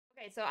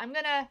Okay, so I'm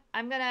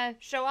gonna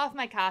show off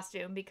my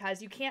costume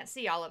because you can't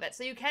see all of it.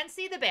 So you can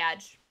see the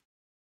badge.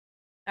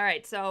 All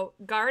right, so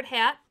guard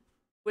hat,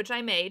 which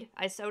I made.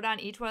 I sewed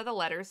on each one of the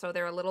letters, so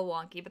they're a little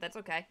wonky, but that's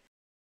okay.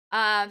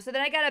 So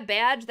then I got a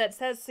badge that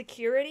says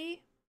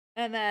security,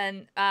 and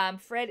then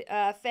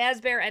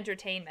Fazbear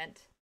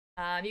Entertainment.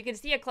 You can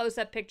see a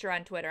close-up picture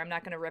on Twitter. I'm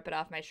not gonna rip it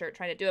off my shirt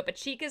trying to do it, but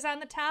Chica's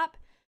on the top,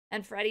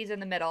 and Freddy's in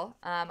the middle.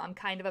 I'm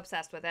kind of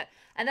obsessed with it.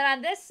 And then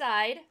on this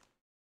side,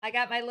 I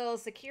got my little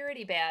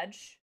security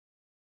badge.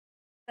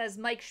 It says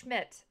Mike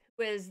Schmidt,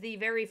 who is the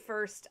very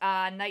first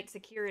night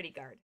security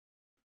guard.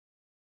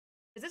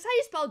 Is this how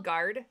you spell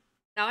guard?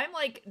 Now I'm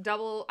like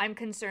I'm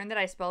concerned that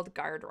I spelled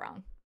guard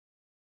wrong.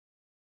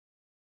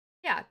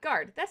 Yeah,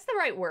 guard. That's the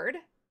right word.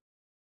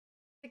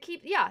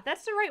 Yeah,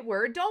 that's the right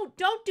word.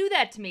 Don't do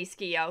that to me,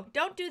 Skio.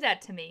 Don't do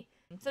that to me.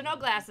 So no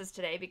glasses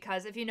today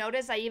because if you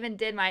notice, I even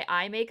did my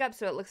eye makeup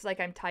so it looks like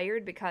I'm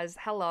tired because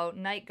hello,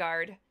 night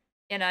guard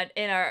in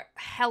a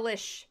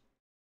hellish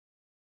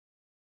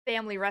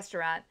family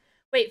restaurant.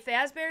 Wait,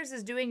 Fazbear's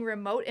is doing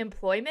remote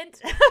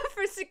employment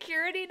for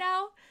security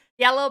now?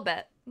 Yeah, a little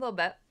bit.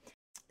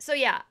 So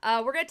yeah,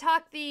 we're gonna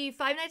talk the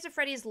Five Nights at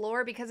Freddy's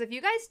lore because if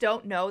you guys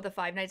don't know the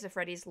Five Nights at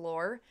Freddy's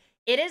lore,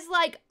 it is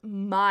like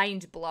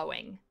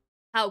mind-blowing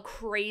how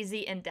crazy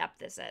in-depth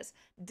this is.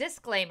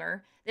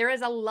 Disclaimer, there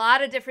is a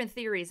lot of different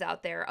theories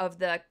out there of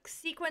the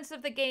sequence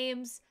of the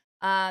games,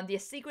 the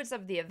sequence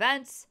of the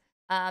events.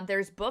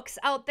 There's books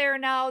out there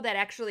now that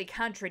actually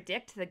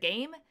contradict the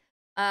game.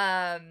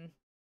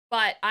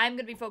 But I'm going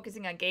to be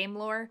focusing on game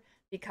lore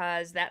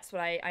because that's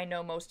what I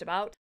know most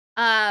about.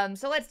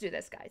 So let's do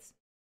this, guys.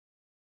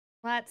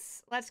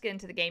 Let's get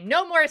into the game.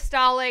 No more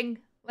stalling.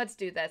 Let's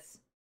do this.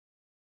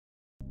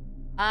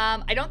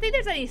 I don't think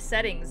there's any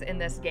settings in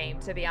this game,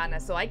 to be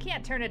honest, so I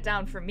can't turn it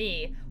down for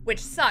me, which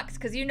sucks,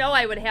 because you know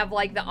I would have,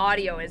 like, the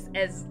audio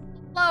as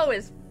low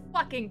as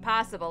fucking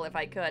possible if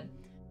I could.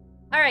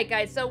 Alright,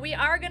 guys, so we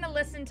are gonna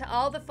listen to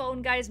all the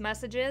phone guys'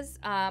 messages.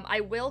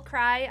 I will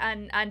cry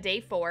on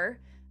day 4,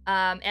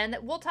 and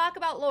we'll talk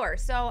about lore.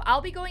 So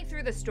I'll be going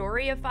through the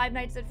story of Five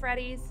Nights at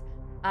Freddy's,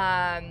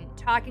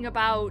 talking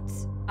about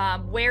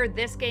where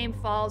this game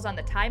falls on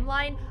the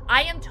timeline.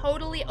 I am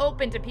totally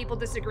open to people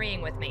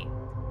disagreeing with me.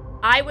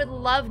 I would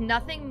love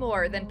nothing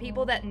more than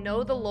people that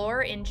know the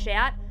lore in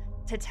chat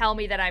to tell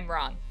me that I'm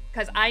wrong.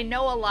 Because I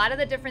know a lot of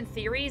the different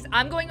theories.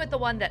 I'm going with the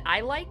one that I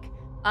like.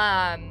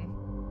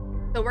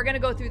 So we're going to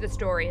go through the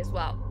story as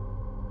well.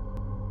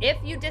 If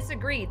you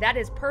disagree, that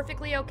is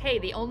perfectly okay.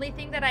 The only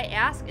thing that I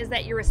ask is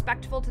that you're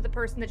respectful to the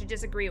person that you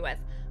disagree with.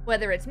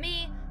 Whether it's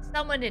me,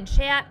 someone in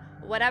chat,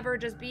 whatever,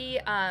 just be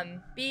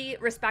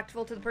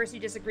respectful to the person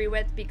you disagree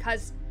with.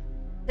 Because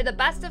to the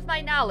best of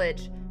my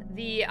knowledge,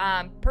 the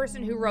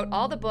person who wrote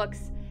all the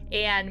books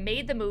and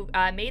made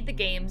the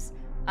games,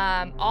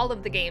 all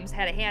of the games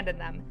had a hand in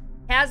them,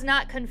 has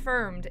not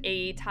confirmed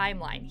a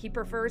timeline. He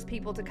prefers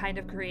people to kind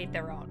of create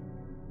their own.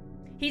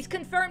 He's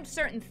confirmed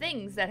certain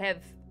things that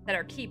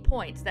are key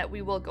points that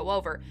we will go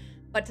over,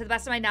 but to the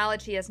best of my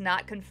knowledge, he has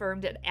not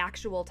confirmed an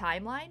actual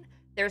timeline.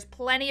 There's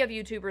plenty of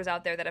YouTubers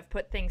out there that have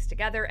put things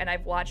together, and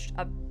I've watched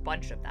a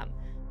bunch of them.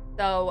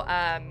 So,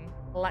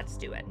 let's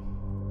do it.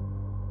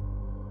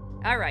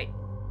 All right.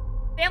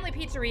 Family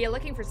Pizzeria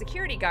looking for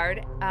security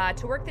guard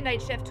to work the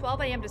night shift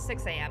 12 a.m. to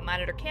 6 a.m.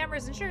 Monitor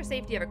cameras, ensure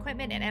safety of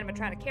equipment and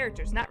animatronic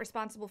characters, not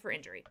responsible for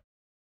injury.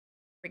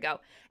 Here we go.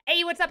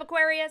 Hey, what's up,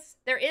 Aquarius?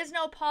 There is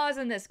no pause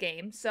in this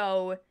game,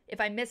 so if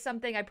I miss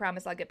something, I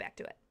promise I'll get back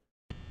to it.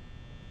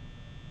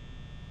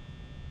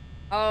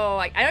 Oh,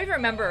 I don't even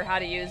remember how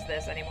to use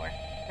this anymore.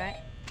 Okay.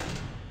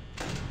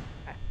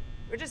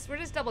 We're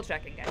just double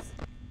checking, guys.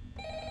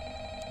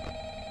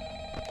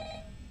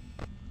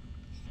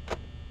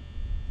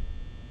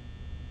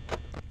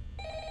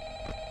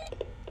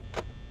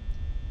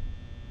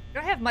 I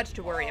don't have much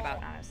to worry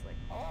about, honestly.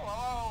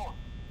 Hello.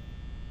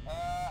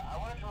 I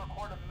wanted to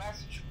record a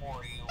message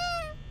for you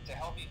to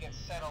help you get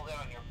settled in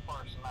on your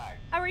first night.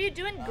 How are you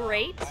doing?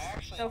 Great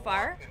so far.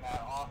 I actually worked in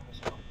that office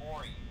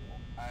before you.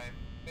 I'm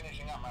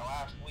finishing up my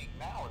last week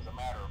now, as a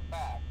matter of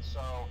fact.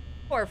 So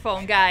poor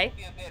phone guy. It might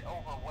be a bit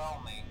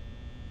overwhelming,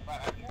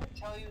 but I'm here to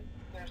tell you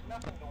there's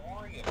nothing to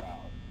worry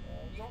about.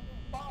 You'll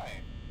be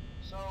fine.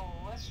 So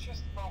let's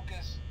just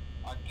focus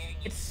on getting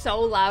you. It's so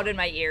loud in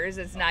my ears.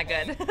 It's not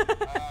good.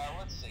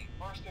 Let's see.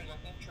 First, there's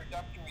an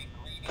introductory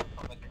greeting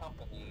from the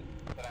company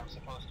that I'm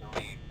supposed to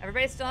read.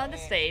 Everybody's still on the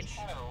stage. It's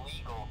kind of a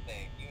legal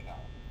thing, you know.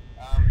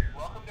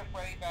 Welcome to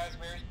Freddy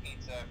Fazbear's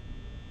Pizza,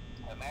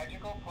 a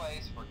magical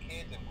place for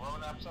kids and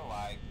grown-ups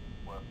alike,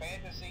 where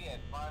fantasy and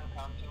fun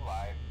come to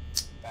life.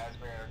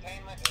 Fazbear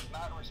Entertainment is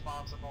not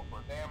responsible for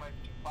damage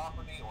to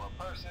property or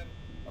person.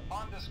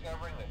 Upon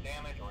discovering that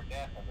damage or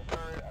death has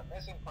occurred, a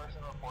missing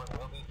person report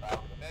will be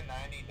filed within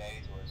 90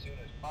 days or as soon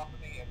as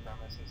property and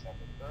premises have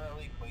been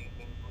thoroughly cleaned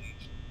and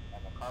bleached and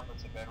the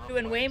carpets have been replaced.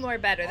 Doing way more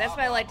better. That's what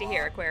I like to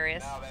hear,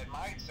 Aquarius. Now, that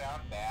might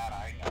sound bad,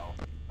 I know,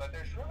 but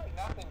there's really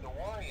nothing to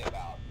worry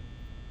about.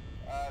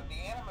 The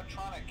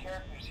animatronic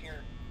characters here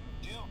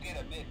do get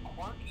a bit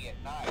quirky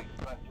at night,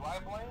 but do I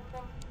blame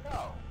them?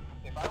 No.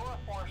 If I were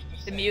forced to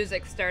The sing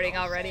music's starting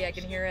those already, same I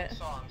can hear it.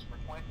 songs for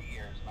 20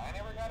 years and I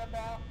never got a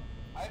bath,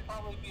 I'd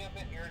probably be a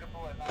bit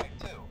irritable at night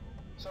too.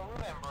 So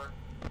remember,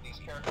 these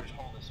characters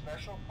hold a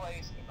special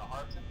place in the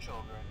hearts of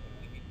children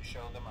and we need to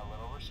show them a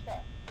little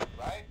respect,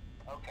 right?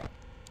 Okay.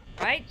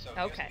 Right? So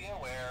Okay. just be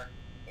aware,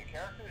 the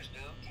characters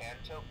do tend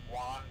to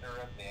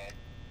wander a bit.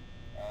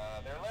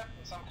 They're left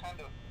in some kind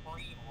of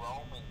free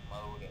roaming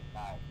mode at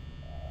night.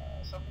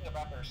 Something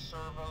about their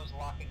servos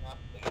locking up,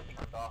 they get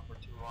turned off for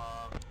too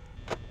long.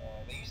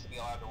 They used to be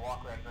allowed to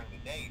walk around during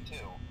the day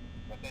too,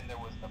 but then there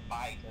was the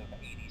bite of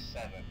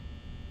 87.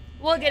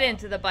 We'll get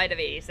into the bite of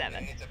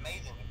 87. It's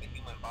amazing that the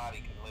human body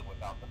can live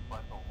without the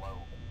frontal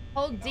lobe.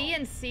 Hold D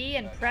and C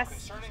and press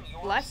concerning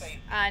your less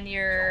safety, on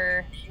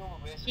your real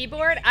risk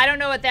keyboard. I don't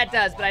know what that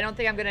does, but I don't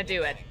think I'm gonna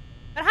do it.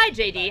 But hi,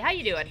 JD. How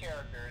you doing?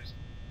 Characters,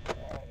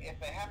 if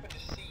they happen to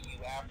see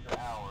you after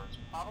hours,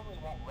 probably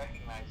won't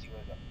recognize you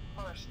as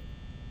a person.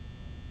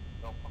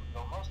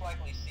 They'll most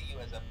likely see you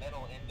as a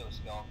metal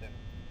endoskeleton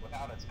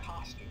without its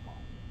costume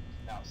on.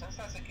 Now, since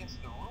that's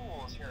against the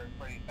rules here at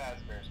Freddy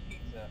Fazbear's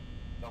Pizza,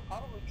 they'll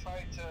probably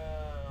try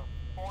to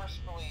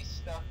forcefully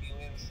stuff you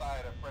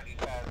inside a Freddy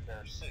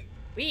Fazbear suit.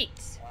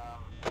 Sweet.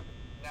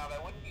 Now,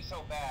 that wouldn't be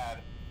so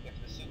bad if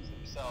the suits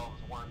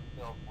themselves weren't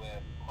filled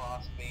with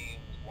cross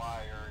beams,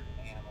 wires,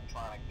 and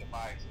animatronic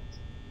devices,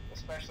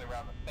 especially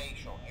around the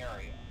facial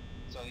area.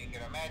 So you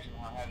can imagine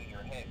how having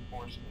your head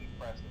forcibly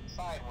pressed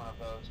inside one of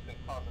those could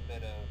cause a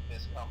bit of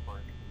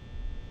discomfort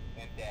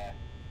and death.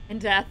 And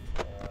death.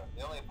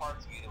 The only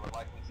parts of you that would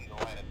likely see the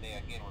light of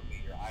day again would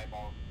be your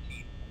eyeballs and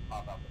teeth that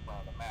pop out the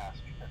front of the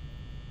mask.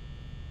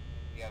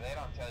 Yeah, they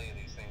don't tell you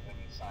these things when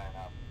you sign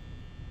up.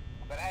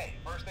 But hey,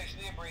 first station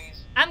of the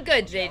breeze. I'm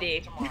good,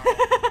 JD.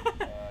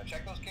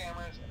 Check those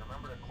cameras and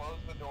remember to close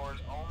the doors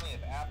only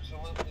if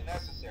absolutely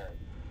necessary.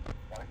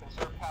 Gotta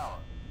conserve power.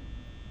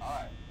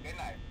 Alright, good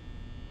night.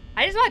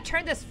 I just want to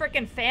turn this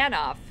frickin' fan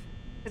off.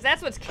 Because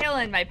that's what's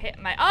killing my...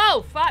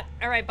 Oh, fuck!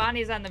 Alright,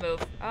 Bonnie's on the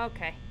move.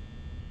 Okay.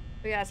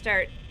 We gotta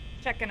start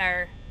checking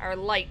our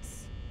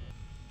lights.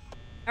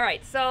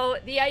 Alright, so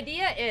the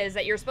idea is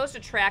that you're supposed to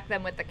track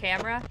them with the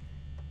camera.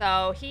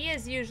 So he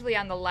is usually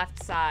on the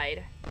left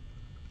side.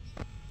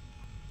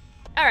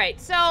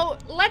 Alright, so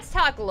let's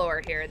talk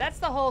lore here. That's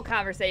the whole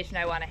conversation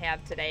I want to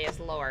have today is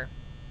lore.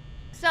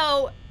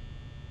 So,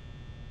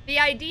 the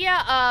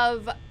idea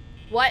of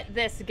what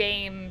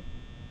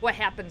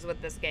happens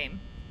with this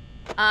game,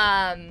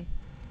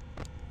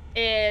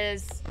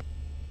 is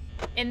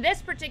in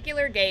this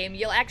particular game,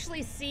 you'll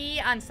actually see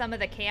on some of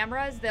the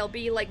cameras, there'll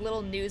be like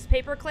little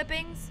newspaper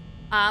clippings.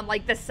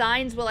 Like the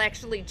signs will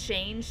actually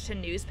change to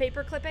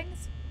newspaper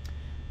clippings.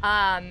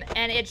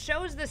 And it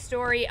shows the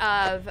story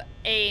of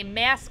a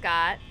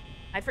mascot.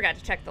 I forgot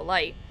to check the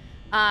light.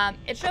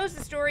 It shows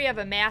the story of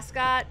a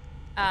mascot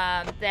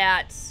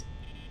that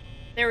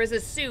there was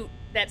a suit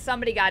that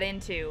somebody got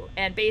into,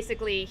 and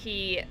basically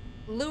he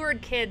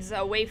lured kids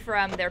away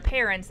from their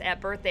parents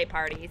at birthday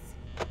parties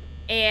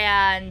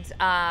and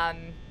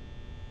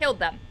killed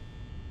them,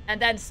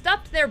 and then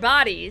stuffed their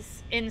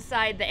bodies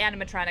inside the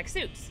animatronic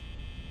suits.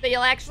 So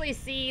you'll actually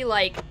see,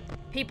 like,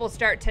 people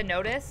start to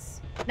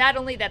notice not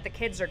only that the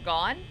kids are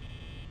gone,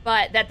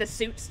 but that the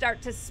suits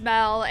start to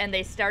smell and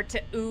they start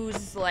to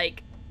ooze,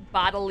 like,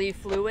 bodily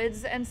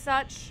fluids and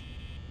such.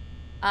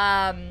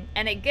 And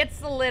it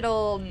gets a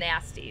little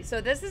nasty.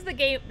 So this is the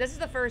game, this is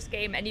the first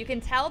game, and you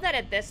can tell that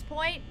at this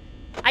point,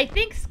 I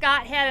think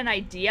Scott had an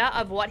idea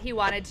of what he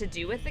wanted to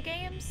do with the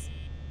games,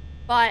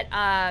 but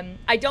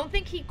I don't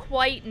think he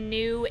quite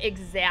knew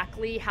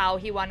exactly how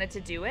he wanted to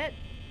do it,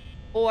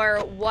 or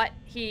what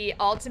he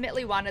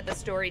ultimately wanted the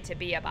story to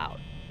be about.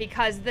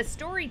 Because the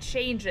story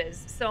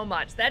changes so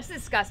much. That's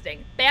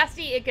disgusting.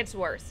 Basti, it gets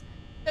worse.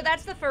 So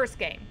that's the first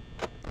game.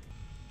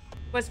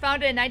 Was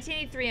founded in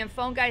 1983, and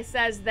Phone Guy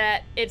says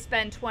that it's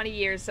been 20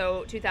 years,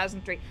 so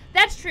 2003.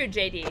 That's true,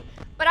 JD.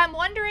 But I'm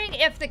wondering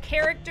if the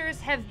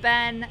characters have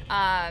been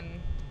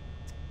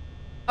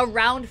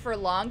around for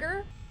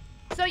longer.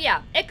 So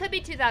yeah, it could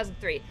be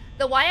 2003.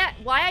 The why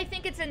I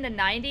think it's in the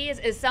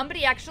 90s is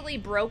somebody actually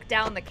broke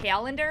down the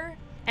calendar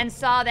and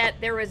saw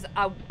that there was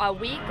a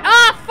week.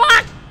 Ah,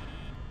 fuck!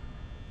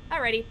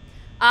 Alrighty.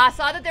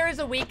 Saw that there was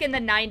a week in the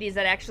 90s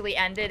that actually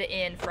ended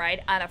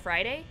on a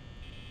Friday.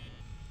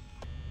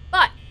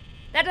 But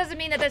that doesn't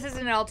mean that this isn't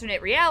an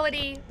alternate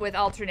reality with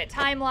alternate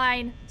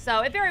timeline,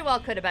 so it very well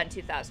could have been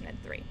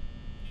 2003.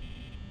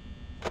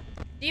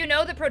 Do you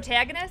know the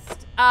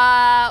protagonist?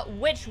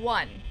 Which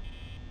one?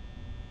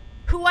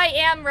 Who I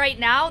am right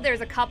now,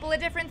 there's a couple of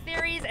different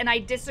theories, and I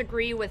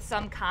disagree with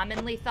some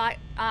commonly thought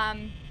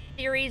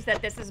theories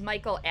that this is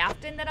Michael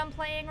Afton that I'm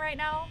playing right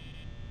now,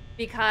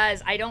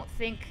 because I don't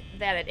think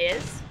that it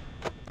is.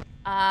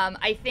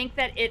 I think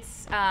that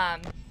it's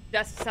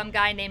just some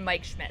guy named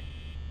Mike Schmidt,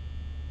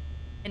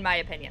 in my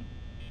opinion.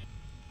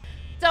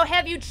 So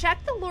have you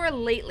checked the lore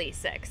lately,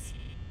 Six?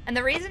 And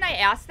the reason I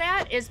ask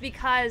that is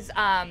because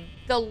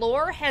the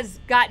lore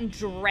has gotten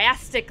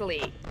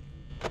drastically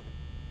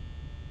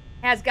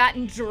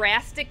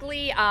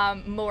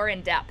more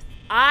in depth.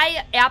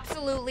 I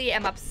absolutely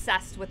am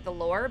obsessed with the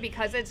lore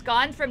because it's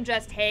gone from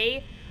just,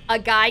 hey, a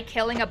guy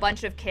killing a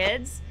bunch of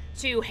kids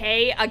to,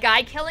 hey, a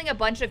guy killing a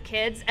bunch of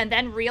kids and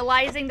then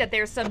realizing that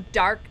there's some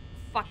dark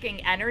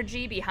fucking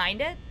energy behind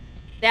it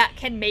that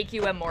can make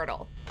you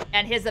immortal.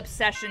 And his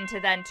obsession to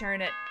then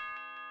turn it...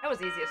 That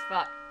was easy as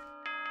fuck.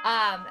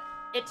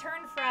 It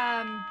turned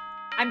from...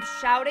 I'm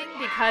shouting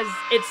because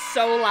it's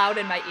so loud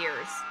in my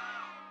ears.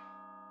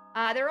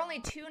 There are only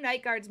 2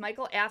 night guards,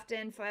 Michael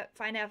Afton,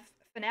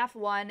 FNAF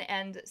 1,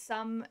 and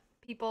some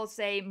people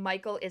say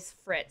Michael is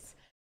Fritz.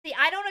 See,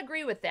 I don't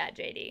agree with that,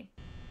 JD.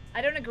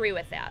 I don't agree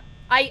with that.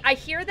 I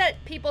hear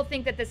that people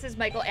think that this is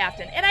Michael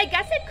Afton, and I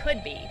guess it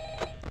could be.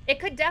 It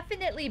could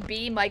definitely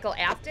be Michael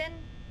Afton,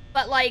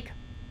 but, like,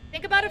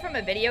 think about it from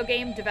a video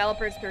game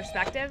developer's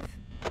perspective.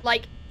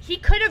 Like, he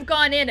could have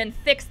gone in and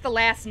fixed the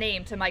last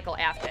name to Michael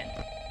Afton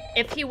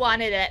if he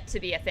wanted it to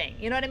be a thing.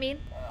 You know what I mean?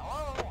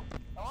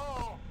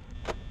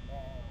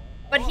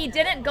 But he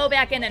didn't go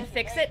back in and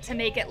fix it to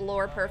make it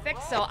lore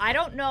perfect, so I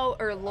don't know,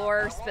 or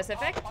lore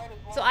specific,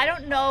 so I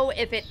don't know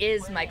if it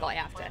is Michael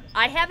Afton.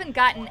 I haven't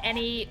gotten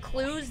any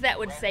clues that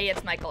would say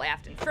it's Michael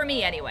Afton, for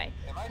me anyway,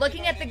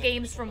 looking at the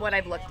games from what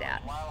I've looked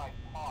at.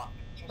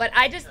 But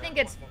I just think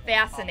it's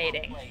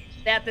fascinating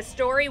that the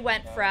story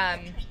went from,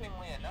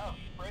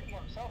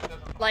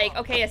 like,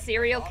 okay, a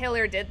serial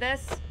killer did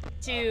this,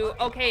 to,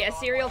 okay, a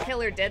serial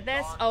killer did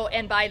this, oh,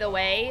 and by the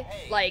way,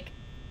 like,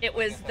 it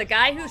was the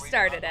guy who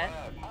started it.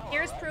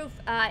 Here's proof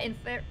in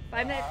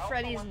Five Nights at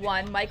Freddy's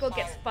 1, Michael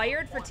gets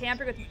fired for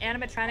tampering with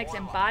animatronics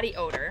and body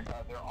odor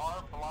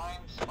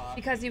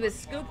because he was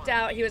scooped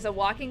out, he was a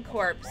walking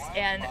corpse,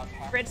 and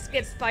Fritz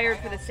gets fired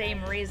for the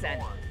same reason.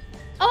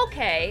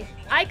 Okay,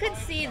 I could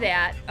see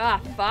that.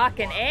 Ah, oh,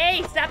 fucking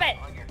A, stop it!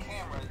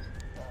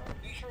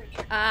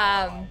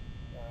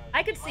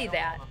 I could see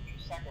that.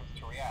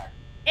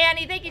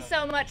 Annie, thank you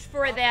so much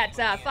for that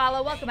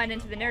follow. Welcome on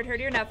into the Nerd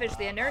Herder. You're now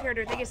officially a Nerd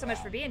Herder. Thank you so much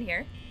for being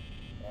here.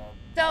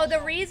 So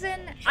the reason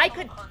I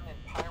could...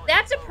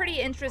 That's a pretty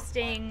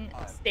interesting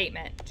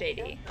statement,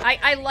 JD.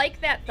 I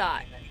like that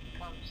thought.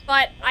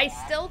 But I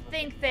still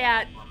think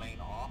that...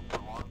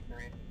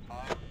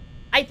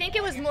 I think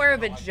it was more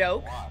of a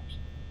joke.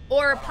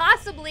 Or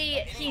possibly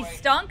he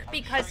stunk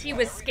because he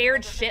was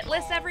scared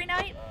shitless every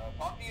night.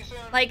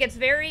 Like, it's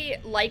very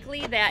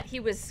likely that he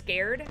was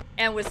scared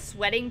and was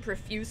sweating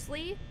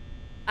profusely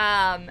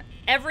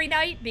every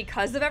night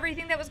because of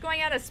everything that was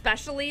going on,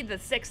 especially the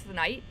 6th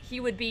night. He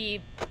would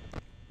be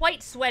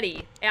quite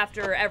sweaty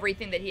after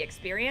everything that he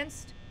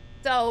experienced.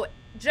 So,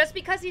 just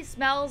because he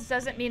smells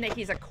doesn't mean that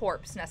he's a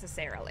corpse,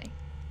 necessarily.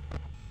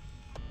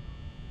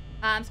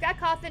 Scott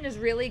Cawthon is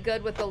really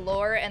good with the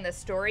lore and the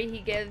story he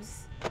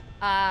gives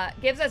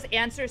us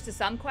answers to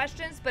some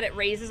questions, but it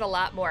raises a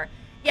lot more.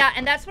 Yeah,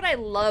 and that's what I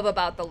love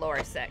about the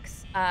lore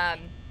 6.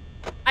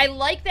 I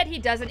like that he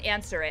doesn't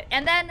answer it.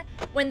 And then,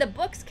 when the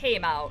books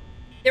came out,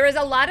 there was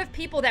a lot of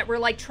people that were,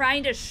 like,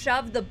 trying to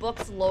shove the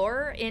book's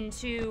lore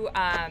into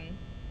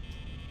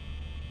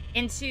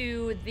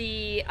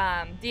the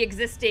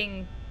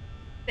existing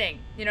thing.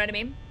 You know what I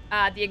mean?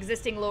 The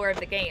existing lore of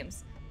the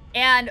games.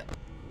 And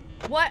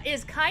what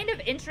is kind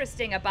of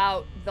interesting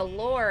about the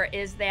lore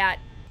is that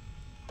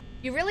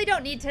you really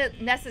don't need to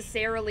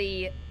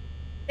necessarily...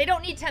 They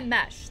don't need to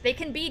mesh. They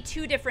can be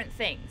 2 different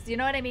things. You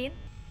know what I mean?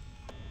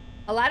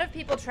 A lot of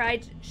people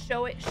tried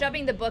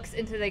shoving the books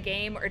into the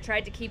game or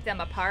tried to keep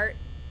them apart.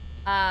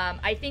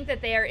 I think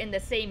that they are in the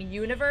same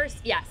universe,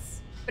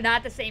 yes, but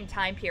not the same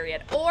time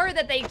period. Or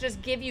that they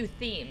just give you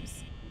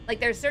themes.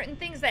 Like, there's certain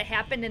things that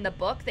happened in the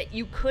book that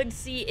you could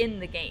see in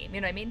the game.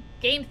 You know what I mean?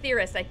 Game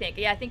theorist, I think.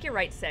 Yeah, I think you're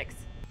right, 6.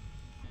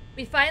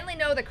 We finally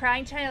know the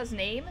crying child's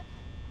name.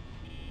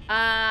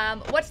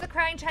 What's the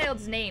crying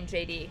child's name,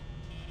 JD?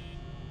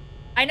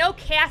 I know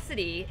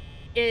Cassidy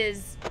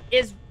is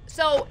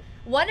so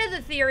one of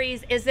the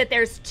theories is that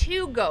there's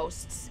 2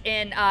 ghosts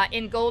in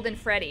Golden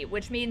Freddy,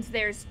 which means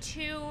there's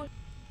 2.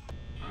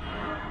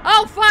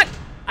 Oh fuck!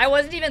 I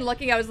wasn't even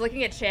looking. I was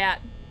looking at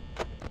chat.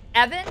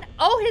 Evan?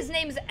 Oh, his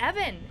name's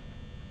Evan.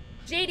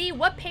 JD,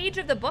 what page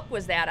of the book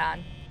was that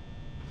on?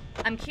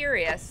 I'm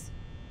curious.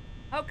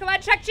 Oh, come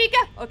on, check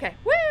Chica. Okay.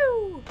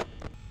 Woo!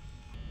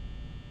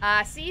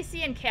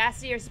 Cece and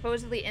Cassie are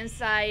supposedly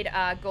inside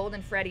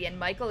Golden Freddy, and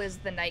Michael is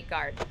the night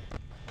guard.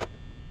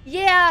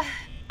 Yeah,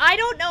 I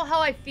don't know how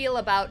I feel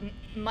about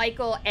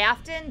Michael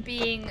Afton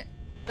being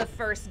the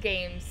first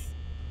game's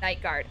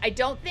night guard. I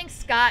don't think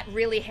Scott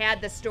really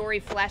had the story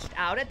fleshed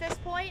out at this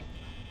point.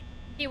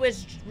 He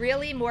was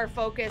really more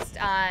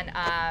focused on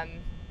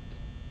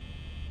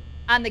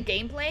the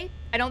gameplay.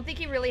 I don't think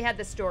he really had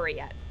the story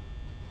yet.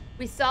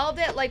 We solved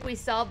it like we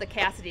solved the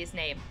Cassidy's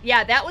name.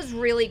 Yeah, that was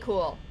really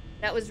cool.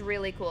 That was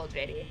really cool,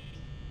 JD.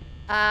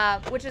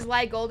 Which is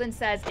why Golden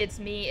says, it's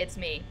me, it's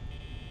me.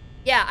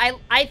 Yeah,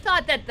 I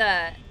thought that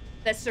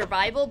the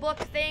survival book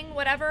thing,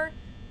 whatever,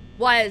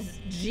 was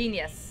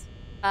genius.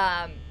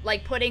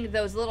 Like putting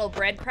those little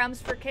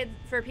breadcrumbs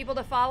for people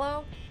to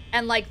follow,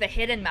 and like the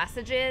hidden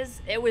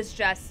messages, it was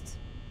just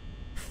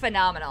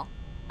phenomenal.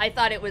 I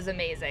thought it was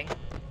amazing.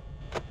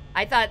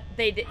 I thought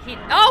they did,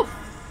 oh!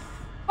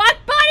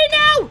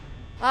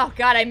 Oh,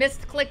 God, I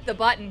clicked the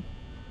button.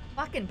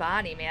 Fucking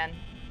Bonnie, man.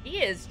 He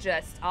is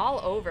just all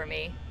over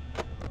me.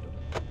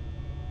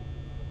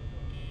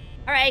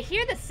 Alright, I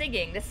hear the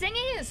singing. The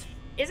singing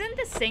isn't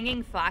the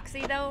singing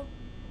Foxy, though?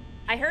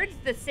 I heard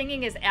the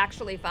singing is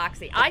actually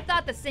Foxy. I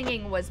thought the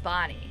singing was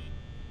Bonnie.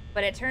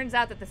 But it turns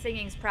out that the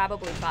singing's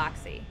probably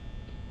Foxy.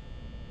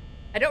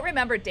 I don't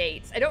remember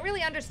dates. I don't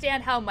really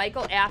understand how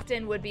Michael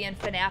Afton would be in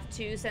FNAF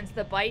 2 since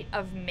the bite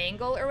of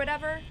Mangle or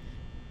whatever.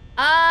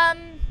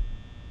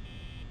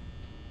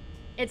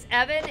 It's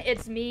Evan,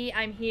 it's me,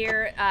 I'm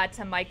here,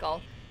 to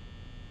Michael.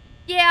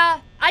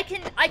 Yeah, I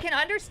can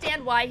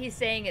understand why he's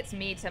saying it's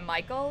me to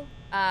Michael.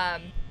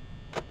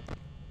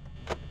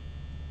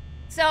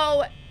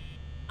 So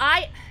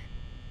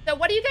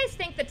what do you guys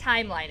think the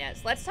timeline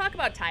is? Let's talk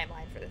about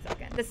timeline for a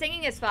second. The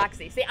singing is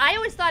Foxy. See, I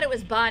always thought it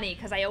was Bonnie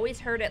because I always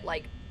heard it,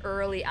 like,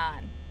 early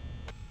on.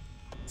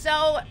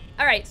 So,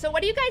 alright, so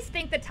what do you guys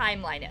think the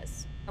timeline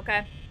is?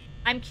 Okay?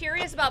 I'm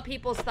curious about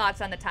people's thoughts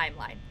on the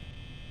timeline.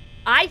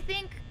 I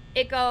think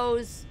it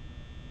goes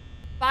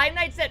Five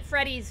Nights at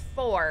Freddy's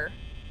 4,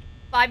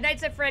 Five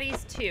Nights at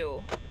Freddy's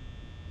 2,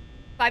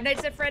 Five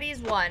Nights at Freddy's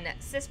 1,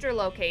 Sister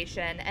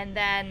Location, and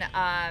then,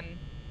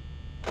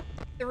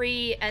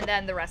 3, and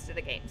then the rest of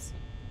the games.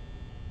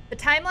 The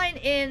timeline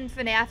in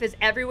FNAF is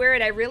everywhere,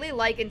 and I really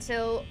like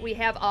until we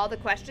have all the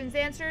questions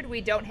answered,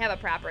 we don't have a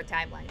proper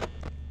timeline.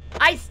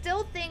 I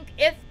still think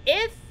if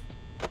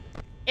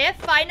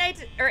Five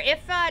Nights, or if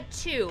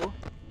 2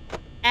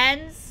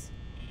 ends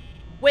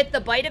with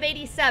the bite of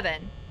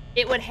 87,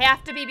 it would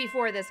have to be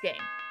before this game.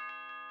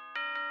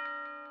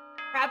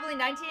 Probably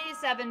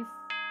 1987.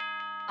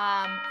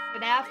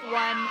 FNAF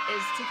 1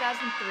 is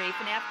 2003.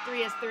 FNAF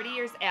 3 is 30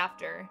 years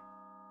after.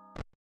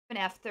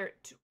 FNAF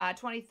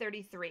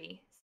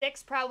 2033.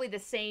 6 probably the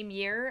same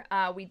year.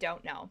 We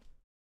don't know.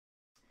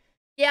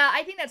 Yeah,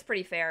 I think that's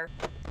pretty fair.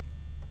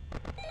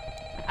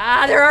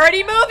 Ah, they're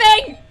already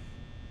moving!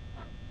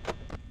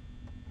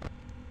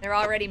 They're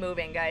already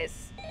moving,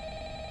 guys.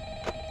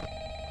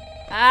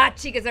 Ah,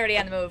 Chica's already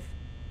on the move.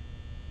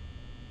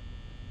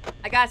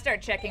 I gotta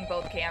start checking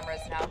both cameras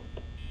now.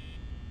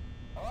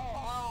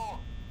 Hello.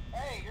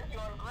 Hey, you're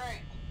doing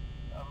great.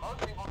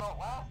 Most people don't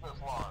last this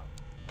long.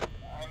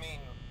 I mean,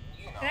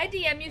 you know. Can I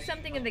DM you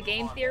something in the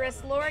Game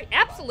Theorist lore?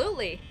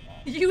 Absolutely.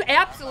 You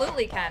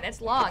absolutely can.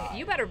 It's long.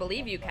 You better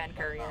believe you can,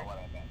 Courier.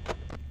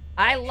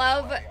 I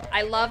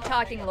love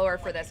talking lore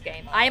for this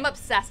game. I am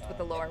obsessed with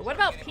the lore. What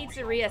about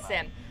Pizzeria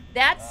Sim?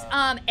 That's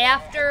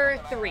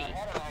after 3.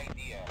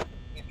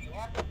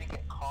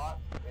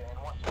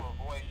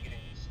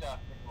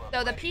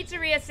 So the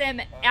Pizzeria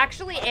Sim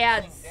actually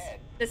adds,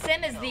 the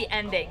sim is the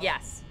ending,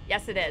 yes.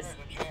 Yes it is.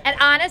 And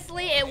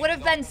honestly, it would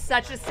have been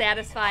such a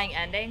satisfying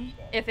ending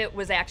if it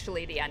was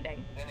actually the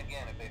ending.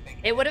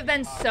 It would have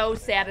been so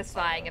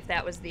satisfying if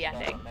that was the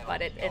ending,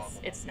 but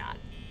it's not.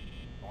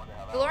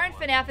 The lore in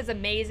FNAF is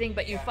amazing,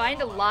 but you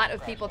find a lot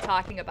of people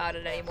talking about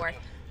it anymore.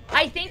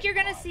 I think you're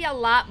gonna see a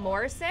lot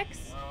more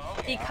 6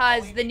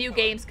 because the new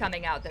game's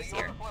coming out this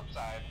year.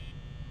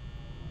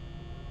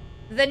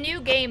 The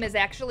new game is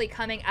actually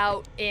coming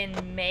out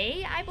in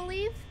May, I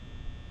believe.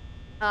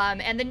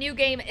 And the new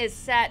game is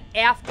set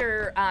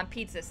after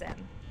Pizza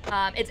Sim.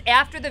 It's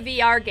after the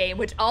VR game,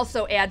 which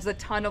also adds a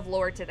ton of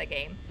lore to the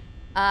game.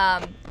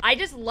 I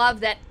just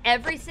love that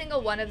every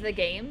single one of the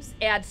games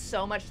adds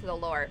so much to the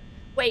lore.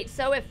 Wait,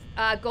 so if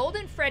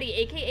Golden Freddy,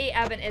 aka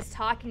Evan, is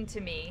talking to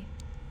me,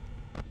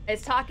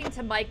 is talking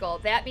to Michael,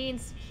 that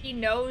means he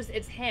knows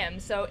it's him.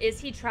 So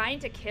is he trying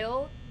to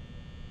kill?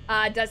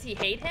 Does he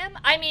hate him?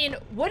 I mean,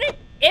 would it,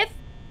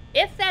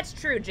 if that's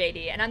true,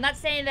 JD, and I'm not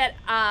saying that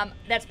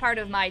that's part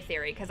of my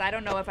theory, because I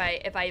don't know if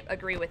I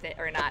agree with it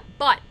or not,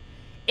 but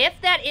if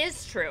that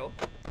is true,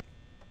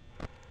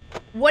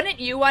 wouldn't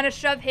you want to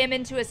shove him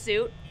into a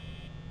suit?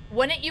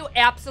 Wouldn't you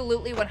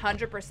absolutely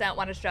 100%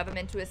 want to shove him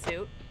into a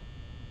suit?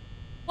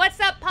 What's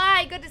up,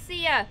 Pi? Good to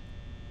see ya.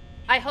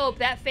 I hope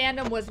that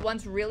fandom was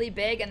once really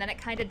big and then it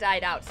kind of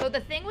died out. So the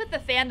thing with the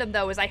fandom,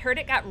 though, is I heard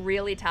it got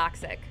really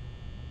toxic.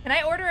 Can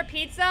I order a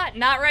pizza?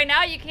 Not right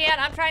now, you can't.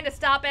 I'm trying to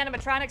stop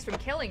animatronics from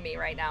killing me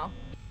right now.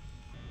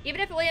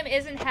 Even if William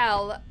is in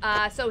hell,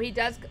 so he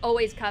does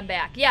always come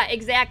back. Yeah,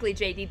 exactly,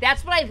 JD.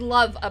 That's what I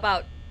love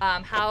about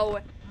how...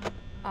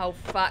 Oh,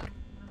 fuck.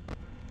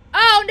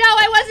 Oh, no,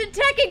 I wasn't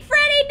checking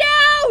Freddy,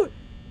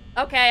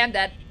 no! Okay, I'm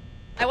dead.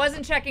 I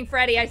wasn't checking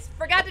Freddy. I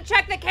forgot to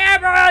check the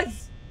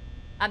cameras!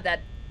 I'm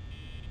dead.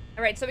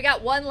 Alright, so we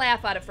got one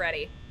laugh out of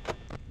Freddy.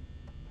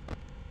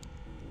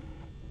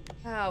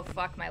 Oh,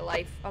 fuck my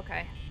life.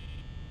 Okay.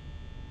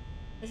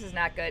 This is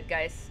not good,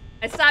 guys.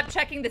 I stopped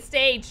checking the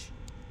stage.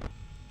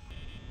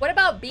 What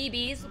about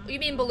BBs? You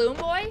mean Balloon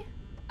Boy?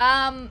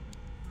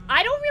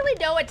 I don't really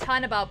know a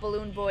ton about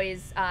Balloon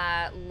Boy's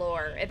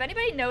lore. If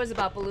anybody knows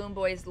about Balloon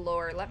Boy's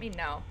lore, let me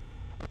know.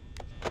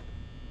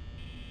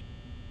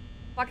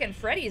 Fucking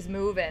Freddy's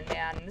moving,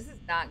 man. This is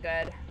not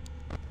good.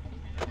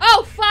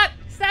 Oh, fuck!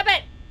 Stop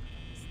it!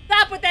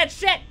 Stop with that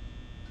shit!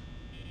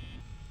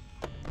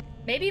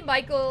 Maybe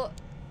Michael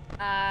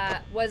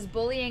was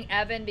bullying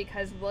Evan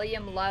because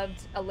William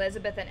loved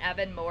Elizabeth and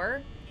Evan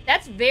more.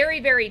 That's very,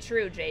 very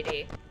true,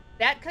 JD.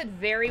 That could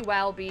very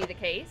well be the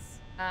case.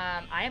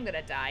 I am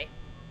gonna die.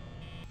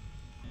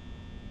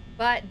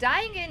 But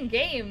dying in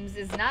games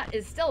is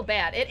still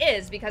bad. It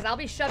is, because I'll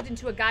be shoved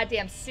into a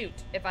goddamn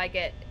suit if I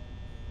get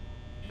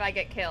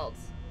killed.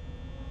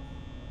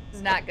 This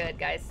is not good,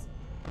 guys.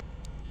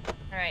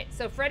 Alright,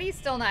 so Freddy's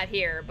still not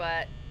here,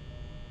 but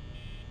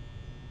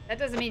that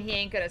doesn't mean he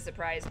ain't gonna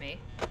surprise me.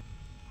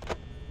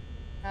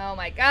 Oh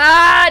my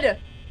god!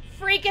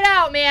 Freaking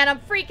out, man! I'm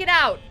freaking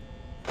out!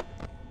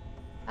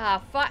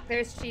 Ah, fuck,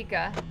 there's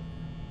Chica.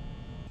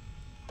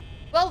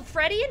 Will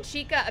Freddy and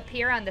Chica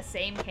appear on the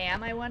same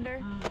cam, I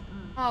wonder?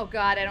 Oh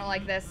god, I don't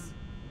like this.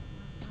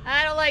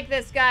 I don't like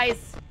this,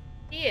 guys.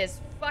 He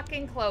is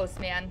fucking close,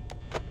 man.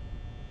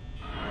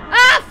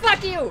 Ah,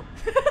 fuck you!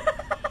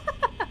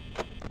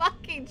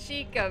 Fucking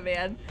Chica,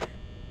 man.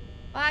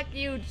 Fuck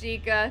you,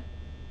 Chica.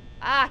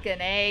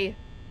 Fucking A.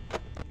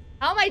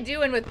 How am I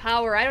doing with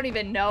power? I don't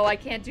even know. I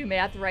can't do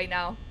math right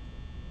now.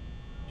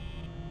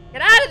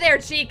 Get out of there,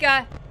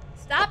 Chica!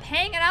 Stop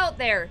hanging out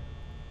there.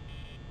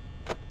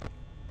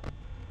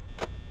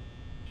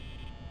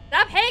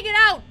 Stop hanging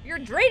out! You're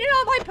draining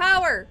all my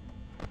power!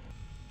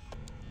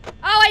 Oh,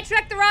 I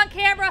checked the wrong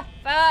camera!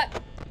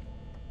 Fuck.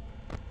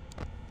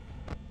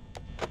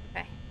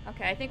 Okay.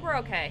 Okay, I think we're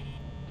okay.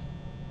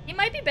 He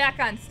might be back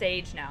on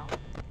stage now.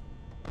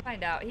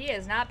 Find out. He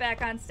is not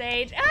back on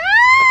stage.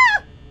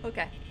 Ah!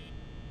 Okay.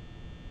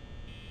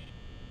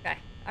 Okay.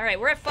 Alright,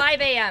 we're at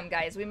 5 a.m.,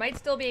 guys. We might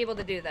still be able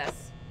to do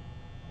this.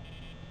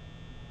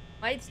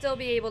 Might still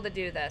be able to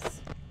do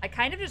this. I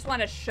kind of just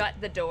want to shut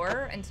the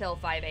door until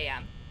 5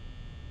 a.m.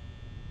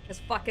 Because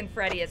fucking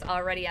Freddy is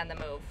already on the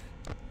move.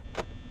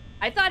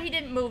 I thought he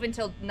didn't move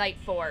until night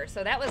 4,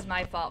 so that was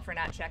my fault for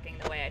not checking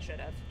the way I should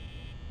have.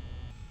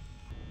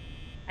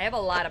 I have a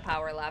lot of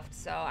power left,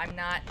 so I'm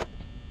not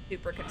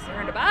super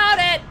concerned about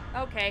it.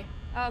 Okay.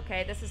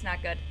 Okay, this is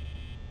not good.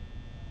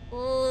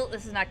 Ooh,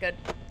 this is not good.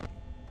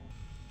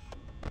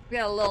 I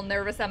got a little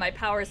nervous on my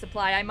power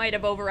supply. I might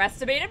have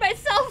overestimated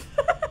myself.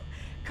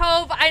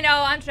 Cove, I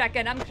know, I'm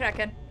checking. I'm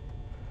checking.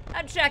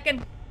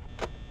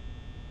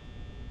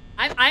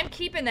 I'm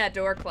keeping that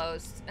door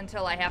closed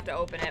until I have to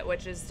open it,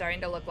 which is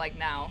starting to look like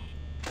now.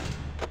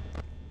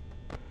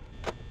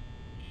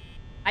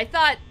 I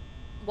thought,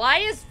 why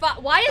is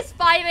 5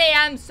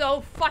 a.m.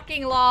 so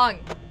fucking long?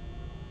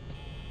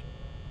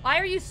 Why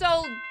are you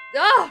so...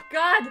 Oh,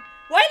 God!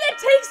 Why did that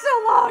take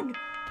so long?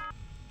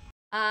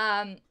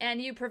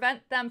 And you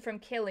prevent them from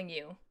killing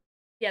you.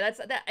 Yeah,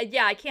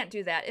 yeah, I can't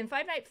do that. In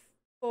Five Nights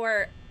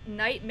for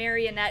Night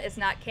Marionette is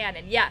not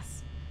canon.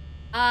 Yes.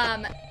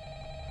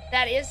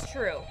 That is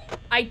true.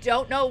 I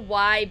don't know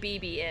why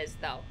BB is,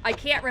 though. I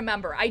can't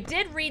remember. I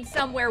did read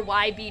somewhere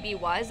why BB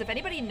was. If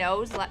anybody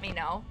knows, let me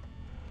know.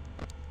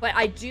 But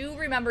I do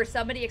remember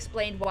somebody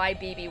explained why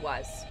BB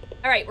was.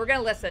 All right, we're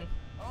gonna listen.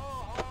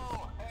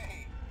 Oh,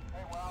 hey,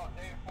 wow,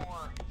 day 4.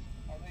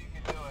 I think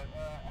you can do it.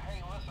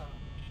 Hey, listen,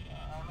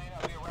 I may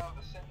not be around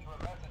to send you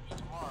a message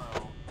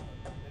tomorrow.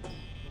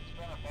 It's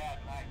been a bad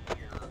night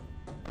here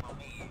for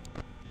me.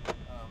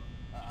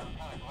 I'm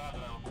kind of glad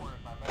that I recorded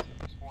my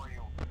messages for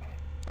you.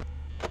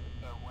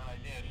 When I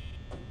did,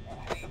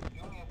 hey,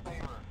 do me a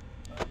favor.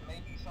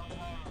 Maybe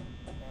sometime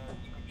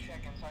you could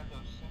check inside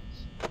those suits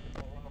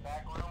in the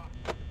back room.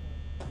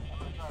 I'm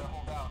gonna try to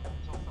hold out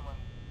until someone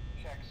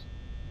checks.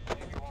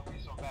 Maybe it won't be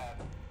so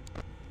bad.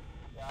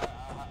 Yeah,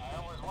 I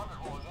always wondered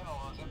what was in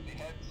all those empty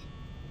heads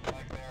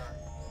back there.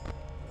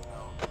 You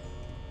know.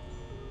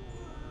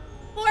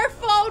 More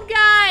phone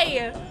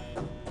guy!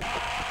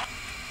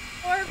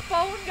 More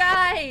phone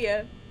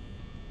guy!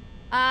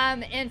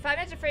 In Five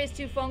Nights at Freddy's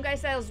 2, Phone Guy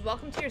says,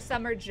 welcome to your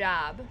summer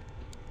job.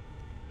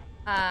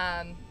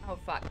 Oh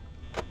fuck.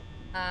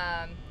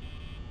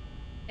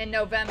 In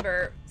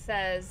November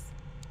says,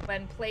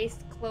 when place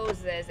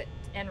closes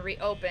and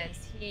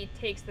reopens, he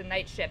takes the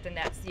night shift and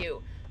that's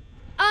you.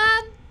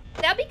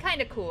 That'd be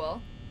kind of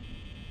cool.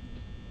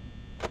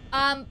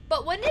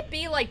 But wouldn't it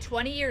be like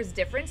 20 years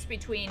difference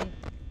between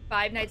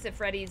Five Nights at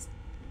Freddy's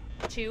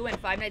 2 and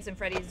Five Nights at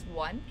Freddy's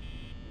 1?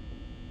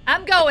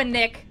 I'm going,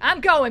 Nick.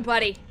 I'm going,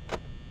 buddy.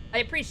 I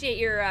appreciate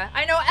your,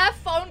 I know, F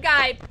Phone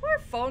Guy. Poor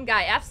Phone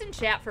Guy. F's in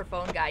chat for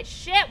Phone Guy.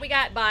 Shit, we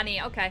got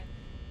Bonnie. Okay.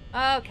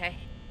 Okay.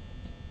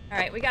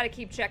 Alright, we gotta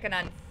keep checking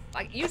on...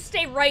 You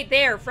stay right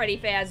there, Freddy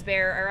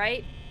Fazbear,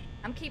 alright?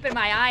 I'm keeping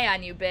my eye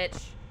on you,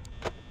 bitch.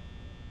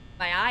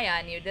 My eye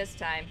on you this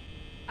time.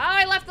 Oh,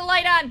 I left the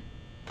light on!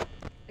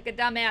 Like a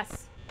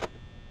dumbass.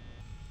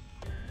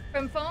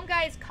 From Phone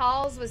Guy's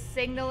calls was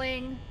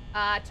signaling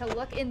to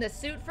look in the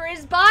suit for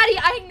his body.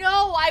 I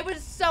know! I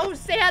was so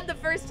sad the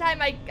first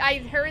time I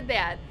heard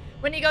that.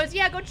 When he goes,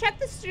 yeah, go check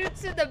the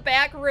suits in the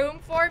back room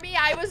for me.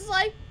 I was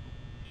like,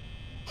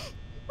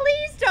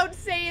 please don't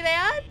say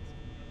that.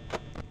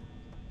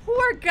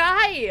 Poor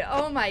guy.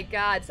 Oh my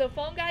god. So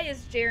Phone Guy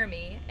is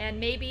Jeremy, and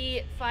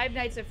maybe Five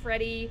Nights at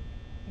Freddy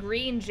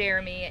Green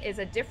Jeremy is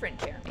a different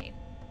Jeremy.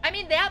 I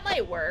mean, that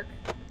might work.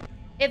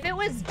 If it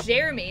was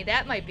Jeremy,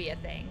 that might be a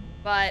thing.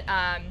 But,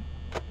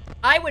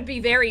 I would be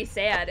very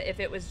sad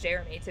if it was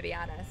Jeremy, to be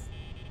honest.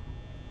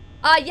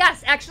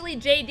 Yes, actually,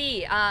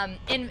 JD.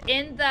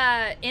 In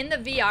the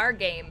VR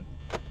game,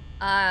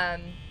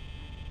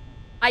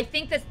 I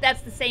think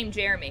that's the same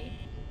Jeremy.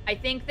 I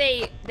think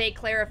they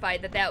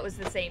clarified that was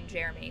the same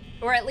Jeremy,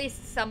 or at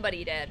least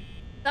somebody did.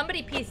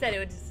 Somebody said it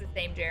was the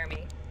same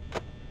Jeremy.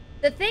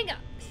 The thing,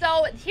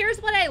 so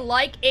here's what I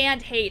like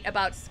and hate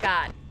about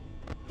Scott.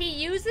 He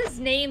uses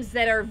names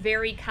that are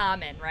very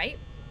common, right?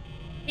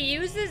 He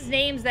uses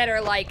names that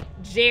are like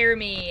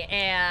Jeremy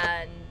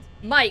and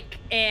Mike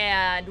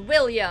and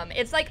William.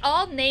 It's like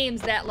all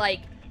names that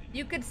like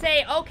you could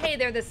say, okay,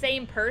 they're the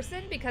same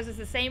person because it's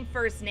the same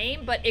first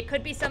name, but it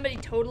could be somebody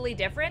totally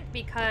different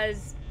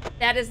because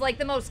that is like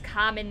the most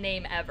common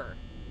name ever.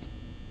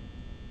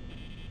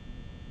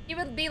 He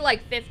would be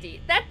like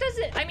 50. That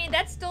doesn't, I mean,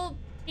 that's still,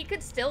 he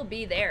could still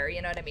be there,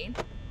 you know what I mean?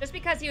 Just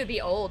because he would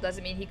be old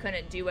doesn't mean he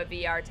couldn't do a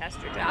VR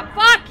tester job.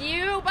 Fuck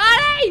you,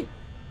 buddy!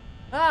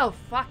 Oh,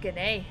 fucking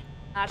A.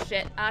 Ah,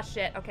 shit. Ah,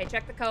 shit. Okay,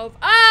 check the cove.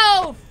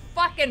 Oh,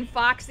 fucking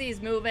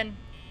Foxy's moving.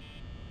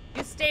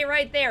 You stay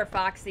right there,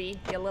 Foxy,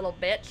 you little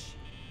bitch.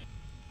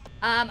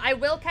 I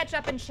will catch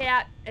up in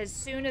chat as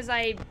soon as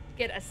I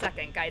get a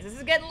second, guys. This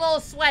is getting a little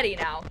sweaty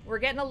now. We're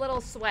getting a little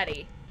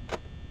sweaty.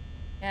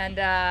 And,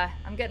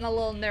 I'm getting a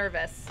little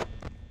nervous.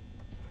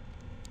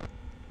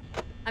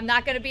 I'm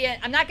not gonna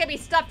be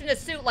stuffed in a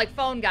suit like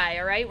Phone Guy,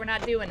 alright? We're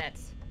not doing it.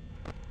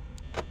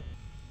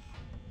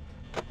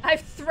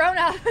 I've thrown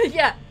off,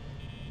 yeah.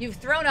 You've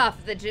thrown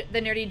off the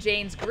Nerdy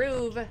Jane's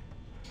groove.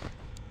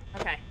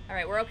 Okay,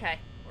 alright, we're okay.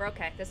 We're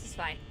okay, this is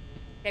fine.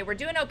 Okay, we're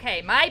doing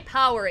okay. My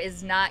power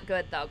is not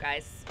good though,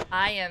 guys.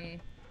 I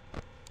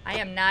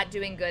am not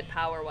doing good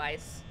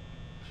power-wise.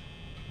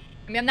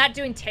 I mean, I'm not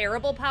doing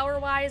terrible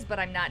power-wise, but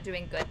I'm not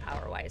doing good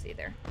power-wise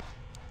either.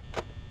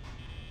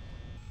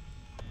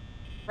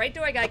 Right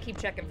door, I gotta keep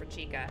checking for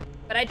Chica.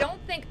 But I don't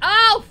think...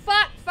 Oh,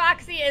 fuck!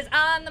 Foxy is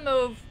on the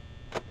move.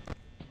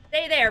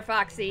 Stay there,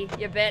 Foxy,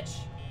 you bitch.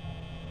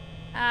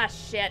 Ah,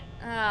 shit.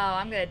 Oh,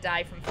 I'm gonna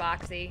die from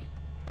Foxy.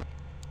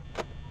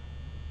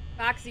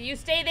 Foxy, you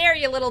stay there,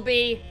 you little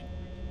bee.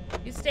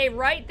 You stay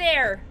right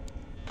there.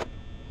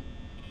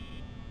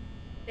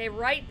 Stay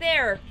right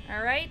there,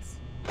 alright?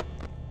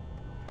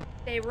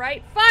 Stay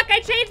right... Fuck, I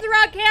changed the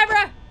wrong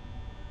camera!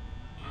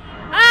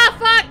 Ah,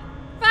 fuck!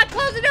 Fuck,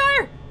 close the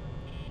door!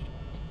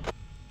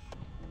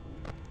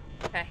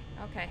 Okay,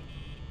 okay.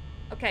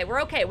 Okay,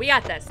 we're okay. We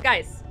got this.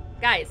 Guys,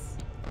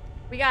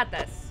 we got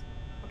this.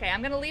 Okay,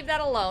 I'm gonna leave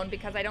that alone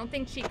because I don't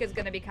think Chica's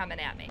gonna be coming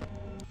at me.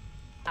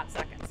 Hot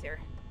seconds here.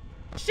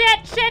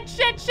 Shit, shit,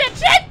 shit, shit,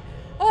 shit!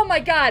 Oh my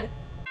god.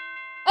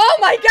 Oh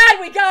my god,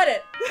 we got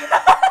it!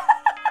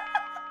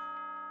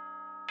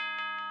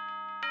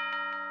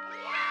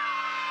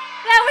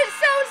 That was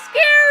so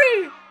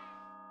scary!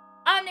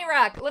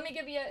 OmniRock, let me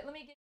give you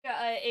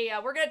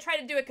a we're gonna try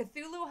to do a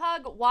Cthulhu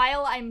hug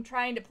while I'm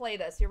trying to play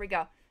this. Here we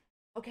go.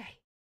 Okay.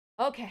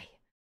 Okay.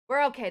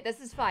 We're okay. This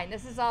is fine.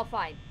 This is all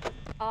fine.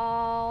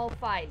 All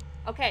fine.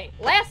 Okay.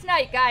 Last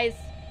night, guys.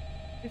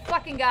 We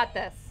fucking got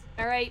this.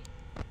 Alright?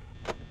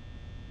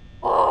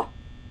 Oh!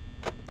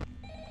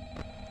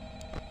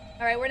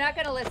 Alright, we're not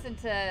gonna listen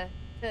to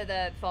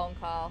the phone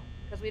call.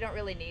 Because we don't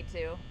really need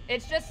to.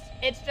 It's just,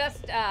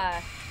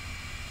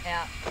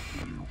 yeah.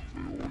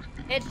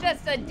 It's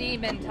just a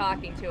demon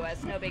talking to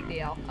us. No big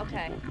deal.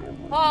 Okay.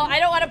 Oh, I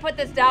don't want to put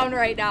this down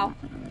right now.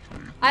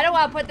 I don't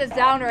want to put this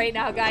down right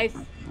now, guys.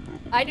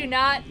 I do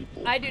not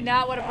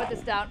want to put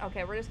this down.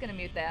 Okay, we're just going to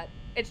mute that.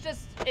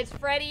 It's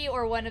Freddy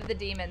or one of the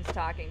demons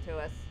talking to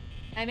us.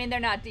 I mean, they're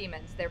not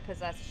demons. They're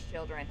possessed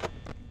children.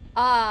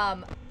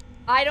 I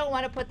don't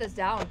want to put this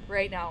down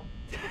right now.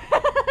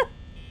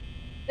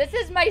 This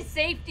is my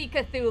safety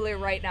Cthulhu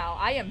right now.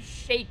 I am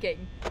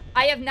shaking.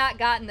 I have not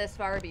gotten this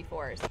far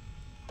before.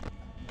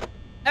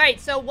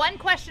 Alright, so one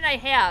question I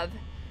have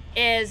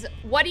is,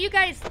 what do you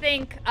guys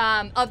think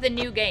of the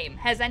new game?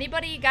 Has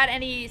anybody got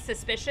any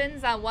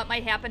suspicions on what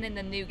might happen in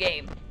the new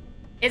game?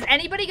 Is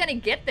anybody gonna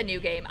get the new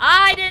game?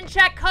 I didn't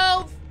check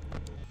Cove!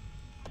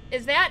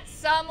 Is that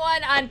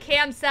someone on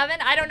Cam 7?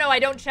 I don't know, I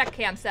don't check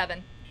Cam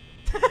 7.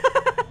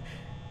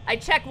 I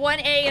check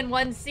 1A and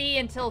 1C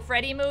until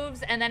Freddy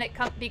moves, and then it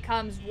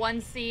becomes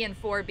 1C and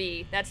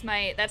 4B. That's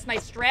my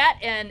strat,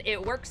 and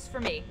it works for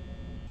me.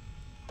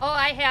 Oh,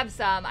 I have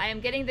some. I am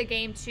getting the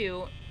game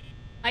too.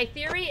 My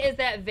theory is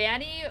that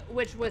Vanny,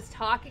 which was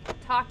talked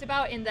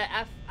about in the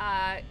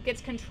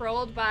gets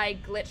controlled by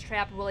Glitch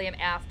Trap William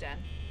Afton,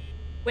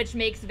 which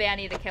makes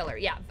Vanny the killer.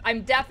 Yeah,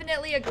 I'm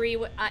definitely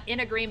in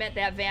agreement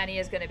that Vanny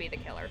is going to be the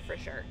killer for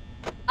sure.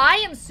 I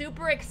am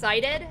super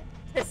excited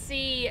to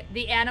see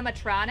the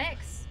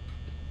animatronics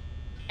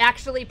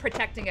actually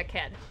protecting a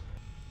kid.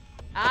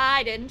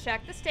 I didn't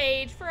check the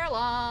stage for a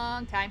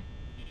long time.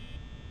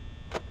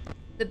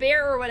 The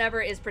bear or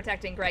whatever is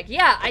protecting Greg.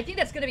 Yeah, I think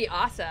that's going to be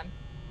awesome.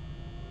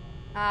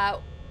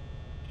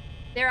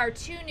 There are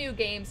 2 new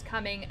games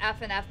coming,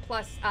 FNF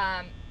plus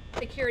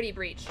Security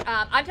Breach.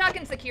 I'm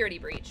talking Security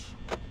Breach.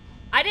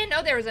 I didn't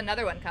know there was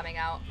another one coming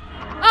out.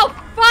 Oh,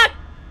 fuck!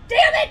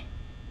 Damn it!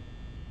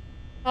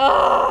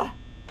 Oh!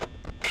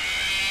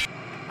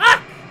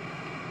 Fuck!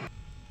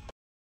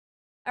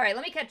 All right,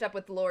 let me catch up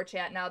with the lower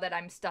chat now that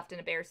I'm stuffed in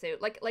a bear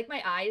suit. Like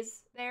my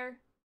eyes there.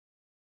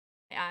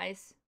 My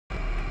eyes. All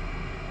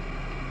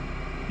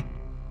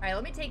right,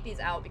 let me take these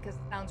out because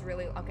it sounds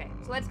really... Okay,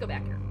 so let's go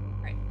back here.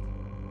 All right.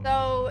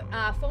 So,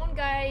 phone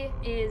guy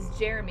is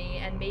Jeremy,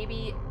 and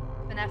maybe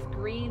FNF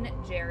Green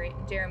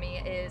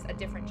Jeremy is a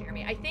different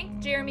Jeremy. I think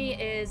Jeremy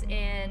is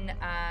in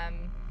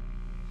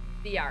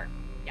VR.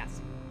 Yes.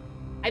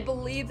 I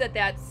believe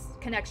that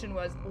connection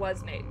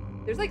was made.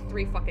 There's like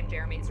 3 fucking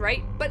Jeremys,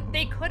 right? But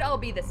they could all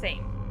be the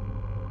same.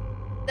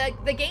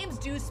 The games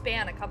do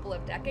span a couple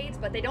of decades,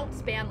 but they don't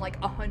span like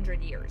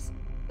 100 years.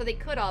 So they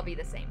could all be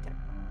the same thing.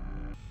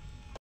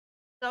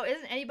 So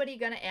isn't anybody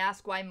gonna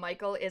ask why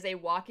Michael is a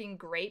walking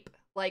grape?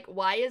 Like,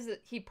 why is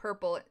he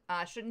purple?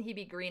 Shouldn't he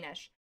be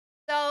greenish?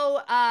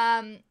 So,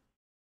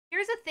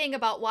 here's a thing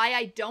about why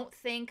I don't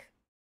think...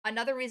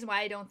 Another reason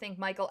why I don't think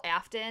Michael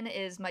Afton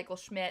is Michael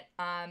Schmidt,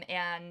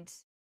 and...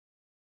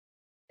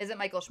 Isn't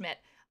Michael Schmidt.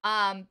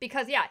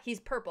 Because, yeah, he's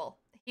purple.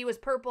 He was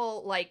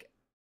purple, like,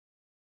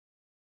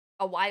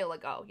 a while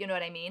ago. You know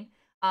what I mean?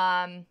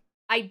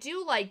 I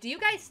do like... Do you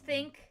guys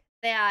think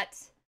that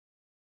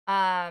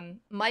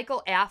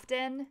Michael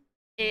Afton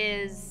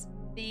is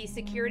the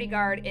security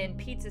guard in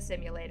Pizza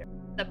Simulator?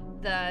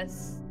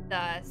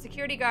 The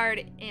security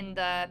guard in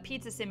the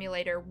Pizza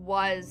Simulator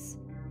was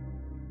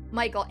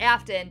Michael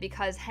Afton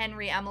because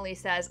Henry Emily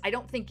says, I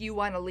don't think you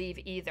want to leave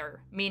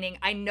either. Meaning,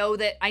 I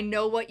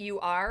know what you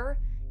are,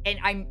 and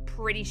I'm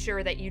pretty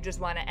sure that you just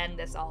want to end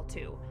this all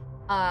too.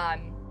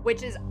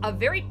 Which is a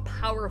very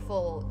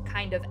powerful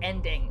kind of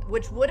ending,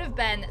 which would have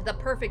been the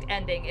perfect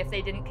ending if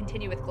they didn't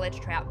continue with Glitch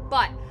Trap.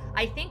 But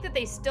I think that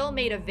they still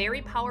made a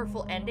very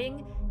powerful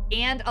ending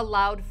and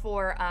allowed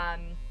for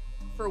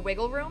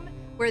wiggle room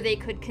where they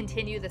could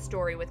continue the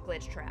story with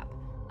Glitch Trap,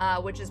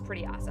 which is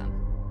pretty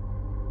awesome.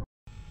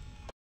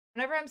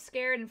 Whenever I'm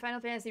scared in Final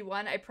Fantasy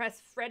 1, I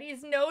press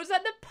Freddy's nose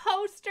on the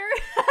poster.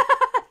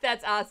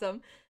 That's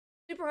awesome.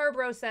 Super Horror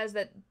Bro says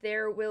that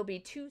there will be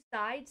 2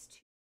 sides, 2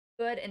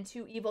 good and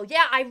 2 evil.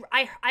 Yeah,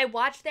 I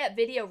watched that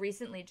video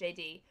recently,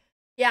 JD.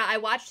 Yeah, I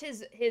watched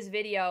his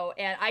video,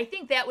 and I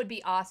think that would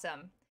be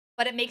awesome.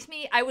 But it makes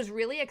me... I was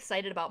really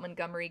excited about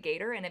Montgomery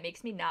Gator, and it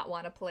makes me not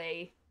want to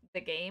play the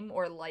game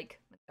or like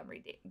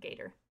Montgomery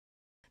Gator.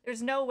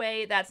 There's no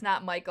way that's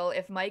not Michael.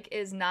 If Mike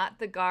is not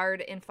the guard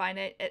in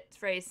Final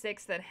Fantasy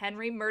 6, then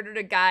Henry murdered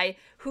a guy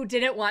who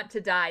didn't want to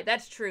die.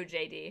 That's true,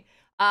 JD.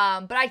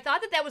 But I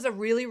thought that was a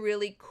really,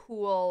 really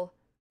cool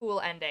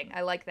ending.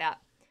 I like that.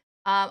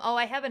 Oh,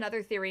 I have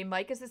another theory.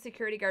 Mike is the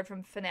security guard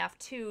from FNAF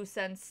 2,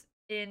 since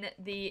in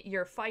the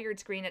 "you're fired"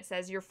 screen it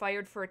says you're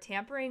fired for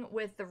tampering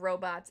with the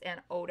robots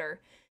and odor.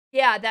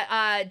 Yeah,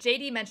 that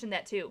JD mentioned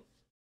that too.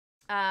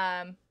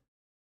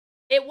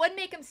 It would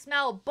make him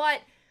smell,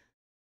 but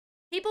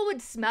people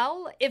would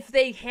smell if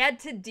they had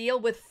to deal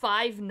with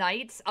 5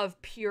 nights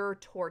of pure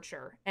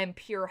torture and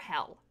pure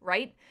hell,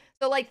 right?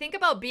 So, like, think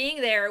about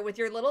being there with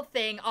your little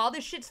thing, all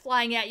this shit's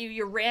flying at you,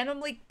 you're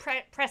randomly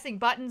pressing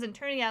buttons and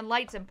turning on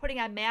lights and putting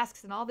on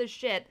masks and all this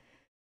shit,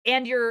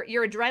 and your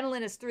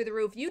adrenaline is through the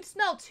roof. You'd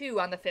smell too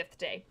on the 5th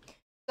day.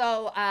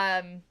 So,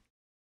 I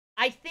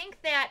think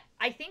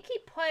he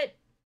put,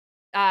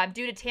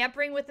 due to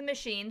tampering with the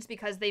machines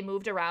because they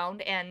moved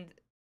around and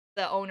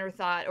the owner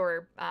thought,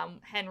 or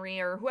Henry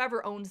or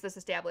whoever owns this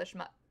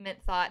establishment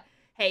thought,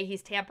 hey,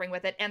 he's tampering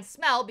with it, and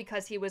smell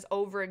because he was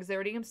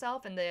overexerting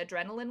himself and the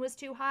adrenaline was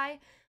too high.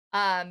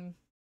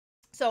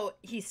 So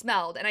he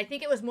smelled, and I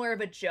think it was more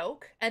of a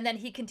joke, and then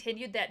he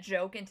continued that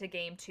joke into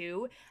game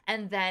 2,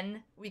 and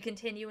then we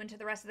continue into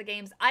the rest of the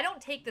games. I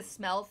don't take the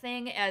smell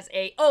thing as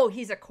oh,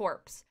 he's a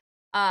corpse.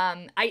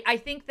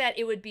 I think that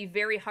it would be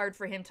very hard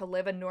for him to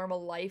live a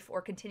normal life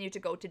or continue to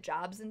go to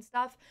jobs and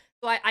stuff.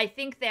 So I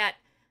think that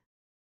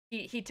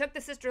he took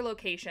the sister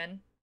location,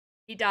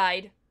 he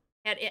died,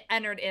 had it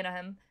entered in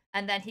him,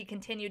 and then he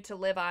continued to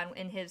live on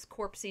in his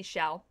corpsey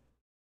shell.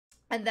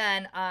 And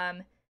then,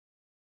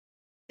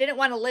 didn't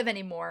want to live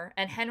anymore,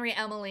 and Henry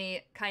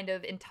Emily kind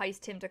of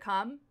enticed him to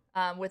come,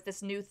 with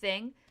this new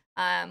thing.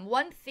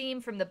 One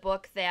theme from the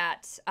book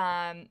that,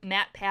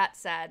 Matt Pat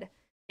said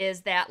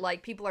is that,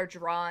 like, people are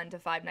drawn to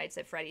Five Nights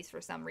at Freddy's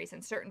for some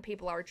reason. Certain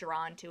people are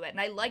drawn to it,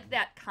 and I like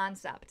that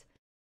concept.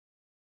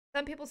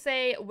 Some people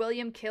say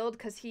William killed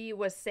because he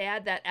was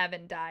sad that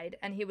Evan died,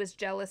 and he was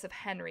jealous of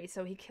Henry,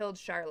 so he killed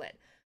Charlotte.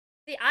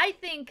 See, I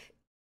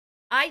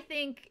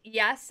think,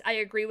 yes, I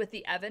agree with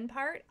the Evan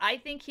part. I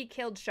think he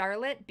killed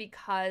Charlotte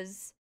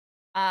because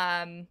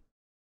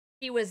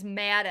he was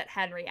mad at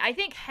Henry. I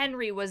think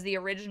Henry was the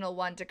original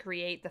one to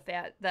create the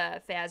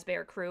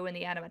Fazbear crew and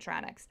the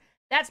animatronics.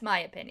 That's my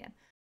opinion.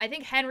 I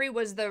think Henry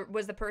was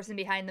the person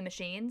behind the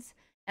machines,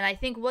 and I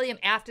think William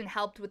Afton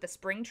helped with the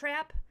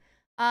Springtrap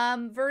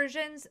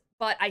versions,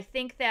 but I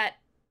think that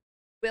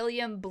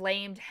William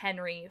blamed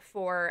Henry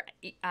for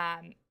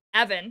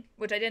Evan,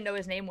 which I didn't know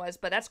his name was,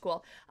 but that's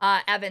cool,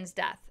 Evan's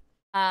death.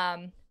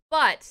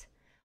 But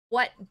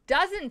what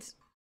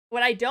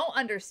I don't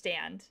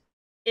understand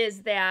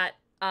is that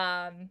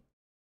I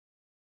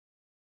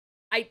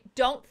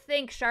don't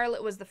think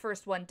Charlotte was the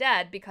first one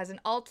dead, because in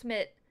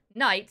Ultimate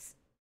Nights,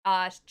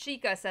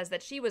 Chica says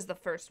that she was the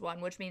first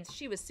one, which means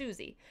she was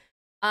Susie.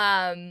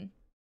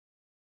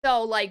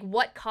 So, like,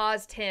 what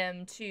caused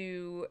him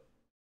to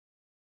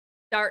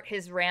start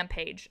his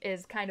rampage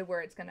is kind of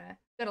where it's gonna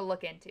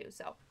look into.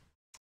 So,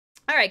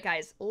 all right,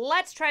 guys,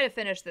 let's try to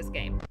finish this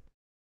game.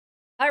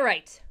 All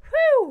right,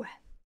 whew.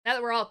 Now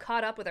that we're all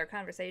caught up with our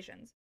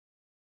conversations,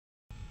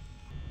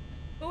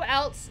 who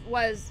else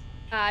was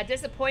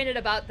disappointed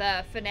about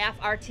the FNAF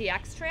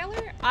RTX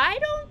trailer? I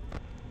don't.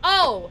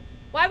 Oh,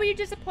 why were you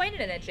disappointed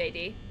in it,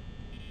 JD?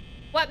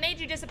 What made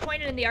you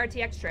disappointed in the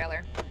RTX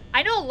trailer?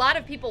 I know a lot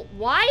of people.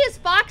 Why is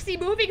Foxy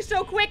moving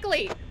so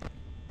quickly?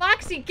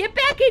 Foxy, get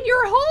back in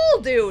your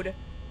hole, dude.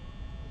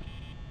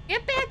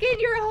 Get back in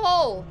your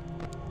hole.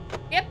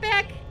 Get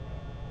back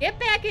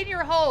in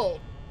your hole,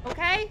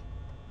 okay?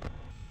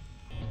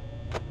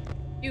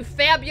 You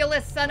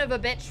fabulous son of a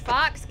bitch,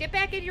 Fox. Get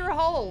back in your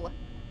hole.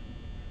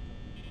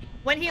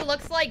 When he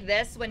looks like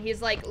this, when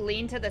he's like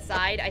leaned to the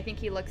side, I think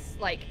he looks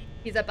like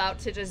he's about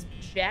to just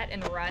jet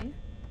and run.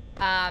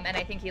 And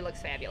I think he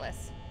looks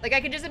fabulous. Like,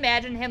 I could just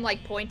imagine him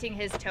like pointing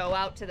his toe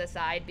out to the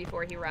side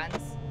before he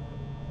runs.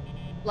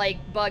 Like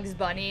Bugs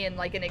Bunny in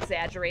like an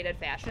exaggerated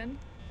fashion.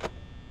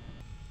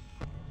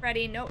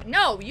 Freddy,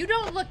 no, you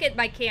don't look at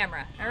my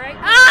camera, all right?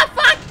 Ah,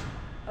 fuck!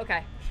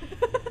 Okay.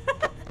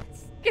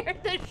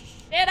 Scared the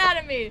shit out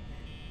of me.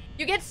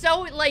 You get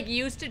so, like,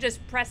 used to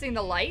just pressing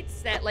the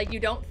lights that, like, you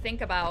don't think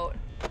about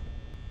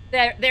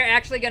that they're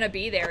actually gonna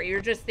be there.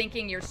 You're just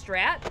thinking your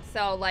strat.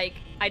 So, like,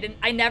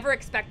 I never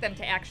expect them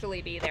to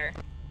actually be there.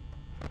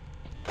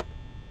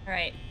 All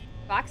right.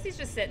 Foxy's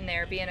just sitting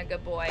there being a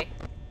good boy.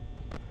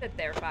 Sit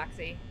there,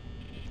 Foxy.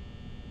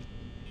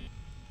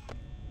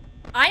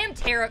 I am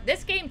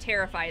this game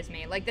terrifies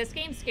me. Like, this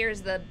game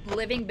scares the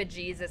living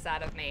bejesus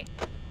out of me.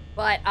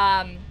 But,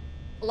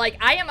 like,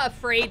 I am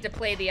afraid to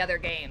play the other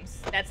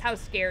games. That's how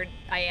scared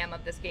I am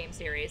of this game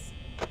series.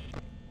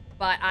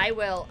 But I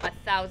will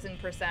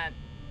 1000%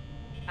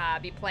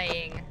 be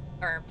playing,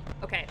 or,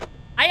 okay.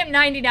 I am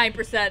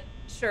 99%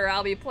 sure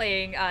I'll be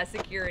playing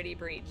Security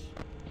Breach.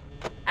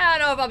 I don't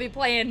know if I'll be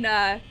playing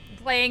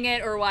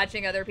it or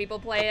watching other people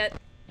play it.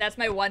 That's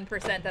my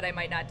 1% that I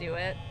might not do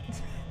it.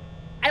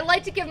 I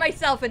like to give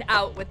myself an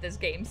out with this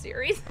game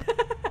series.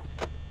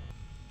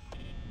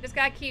 We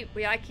gotta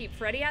keep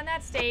Freddy on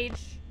that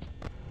stage.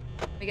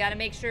 We gotta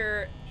make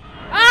sure.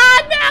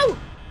 Ah,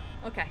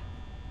 no! Okay.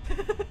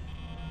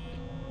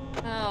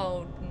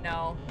 Oh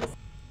no.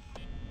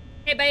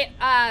 Hey, babe.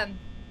 Ah,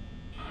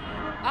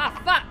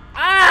 fuck.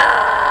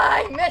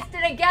 Ah! I missed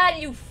it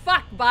again. You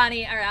fuck,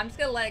 Bonnie. All right, I'm just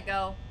gonna let it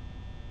go.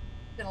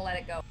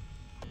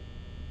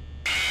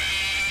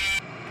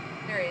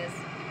 There he is.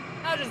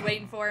 I was just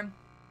waiting for him.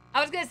 I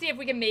was gonna see if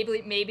we can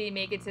maybe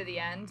make it to the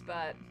end,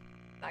 but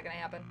not gonna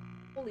happen.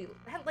 Holy,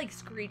 that like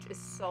screech is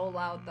so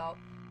loud though.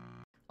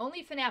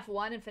 Only FNAF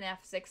 1 and FNAF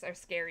 6 are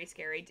scary.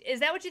 Is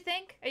that what you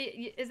think?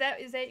 Is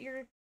that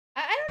your?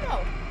 I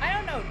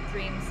don't know,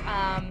 Dreams.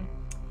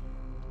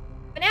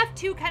 FNAF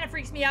 2 kind of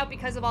freaks me out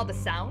because of all the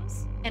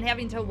sounds and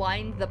having to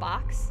wind the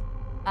box.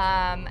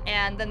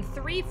 And then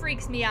 3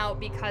 freaks me out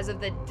because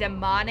of the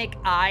demonic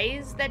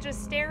eyes that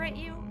just stare at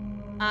you.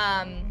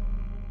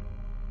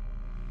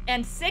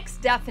 And 6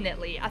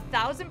 definitely,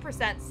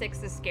 1000%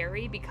 6 is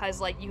scary because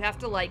like you have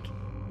to like,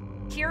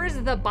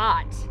 here's the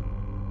bot,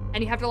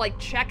 and you have to like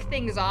check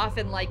things off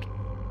and like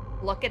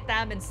look at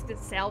them and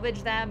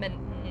salvage them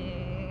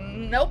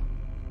and nope,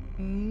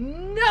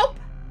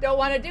 don't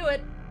want to do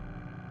it.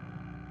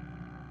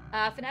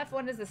 FNAF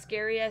 1 is the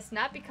scariest,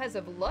 not because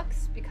of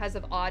looks, because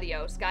of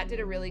audio. Scott did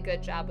a really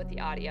good job with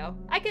the audio.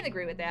 I can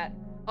agree with that.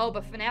 Oh,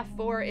 but FNAF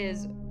 4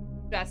 is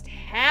just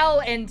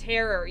hell and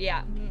terror.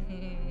 Yeah.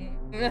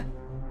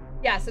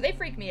 Yeah, so they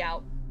freak me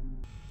out.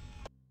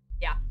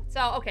 Yeah.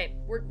 So, okay,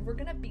 we're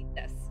gonna beat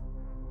this.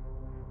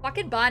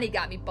 Fucking Bonnie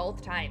got me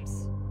both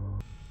times.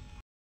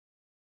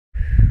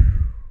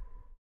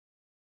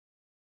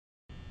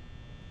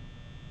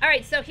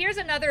 Alright, so here's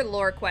another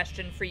lore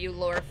question for you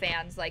lore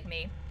fans like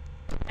me.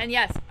 And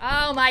yes,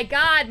 oh my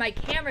god, my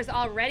camera's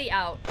already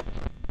out.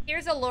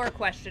 Here's a lore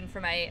question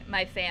for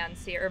my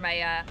fans here, or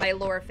my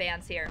lore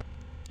fans here.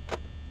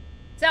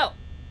 So,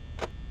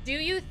 do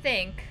you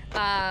think,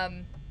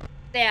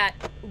 that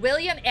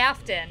William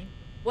Afton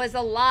was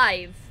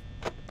alive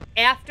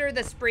after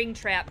the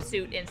Springtrap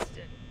suit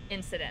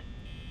incident?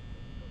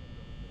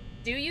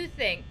 Do you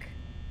think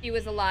he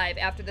was alive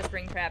after the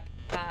Springtrap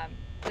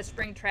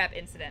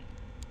incident?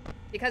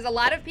 Because a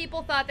lot of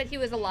people thought that he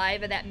was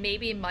alive and that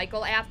maybe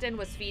Michael Afton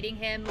was feeding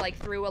him like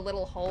through a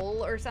little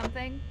hole or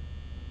something.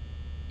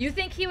 You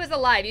think he was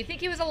alive? You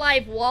think he was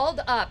alive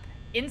walled up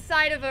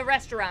inside of a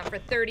restaurant for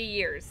 30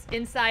 years,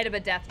 inside of a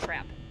death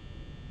trap?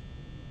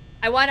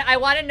 I want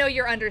to know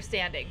your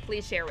understanding.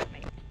 Please share with me.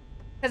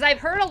 Because I've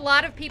heard a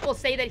lot of people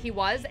say that he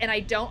was, and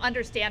I don't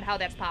understand how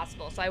that's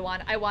possible. So I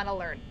want to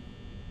learn.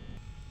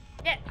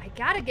 Shit, I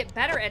gotta get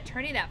better at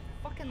turning that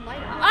fucking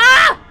light on.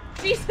 Ah!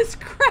 Jesus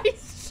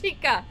Christ,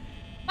 Chica.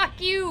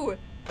 Fuck you.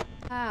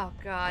 Oh,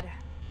 God.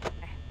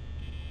 Okay.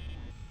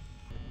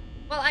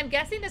 Well, I'm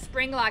guessing the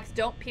spring locks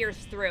don't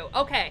pierce through.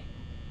 Okay.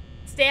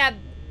 Stab,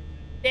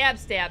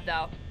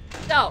 though.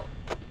 So,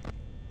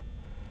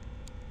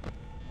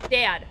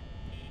 Dad,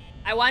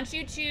 I want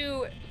you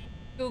to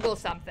Google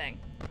something.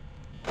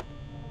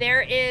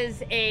 There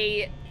is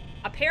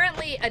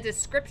apparently a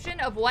description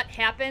of what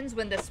happens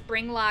when the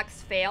spring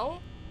locks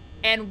fail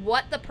and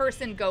what the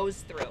person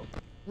goes through.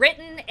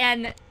 Written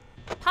and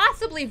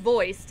possibly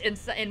voiced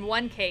in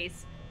one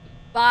case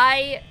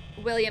by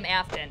William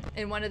Afton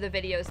in one of the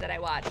videos that I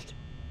watched.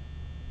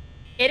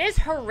 It is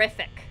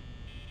horrific.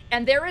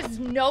 And there is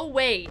no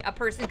way a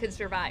person can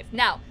survive.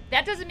 Now,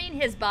 that doesn't mean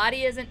his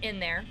body isn't in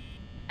there.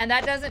 And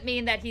that doesn't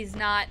mean that he's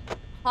not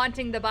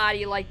haunting the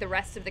body like the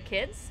rest of the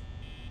kids.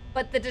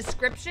 But the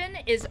description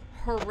is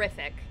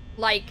horrific.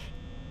 Like,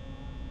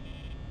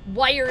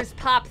 wires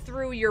pop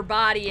through your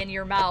body and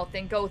your mouth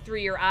and go through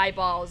your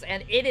eyeballs.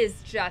 And it is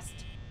just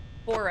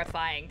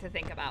horrifying to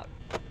think about.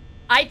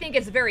 I think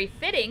it's very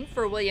fitting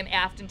for William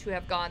Afton to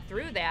have gone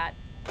through that.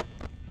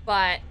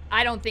 But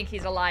I don't think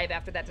he's alive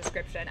after that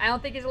description. I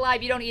don't think he's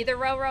alive. You don't either,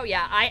 Roro?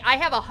 Yeah, I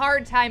have a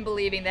hard time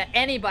believing that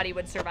anybody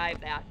would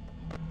survive that.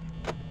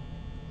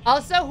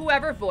 Also,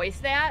 whoever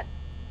voiced that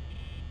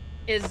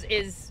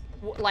is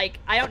like,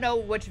 I don't know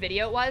which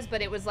video it was,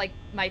 but it was like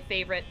my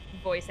favorite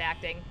voice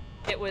acting.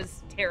 It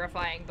was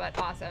terrifying, but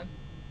awesome.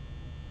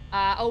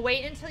 Oh,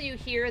 wait until you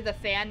hear the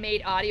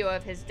fan-made audio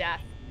of his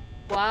death.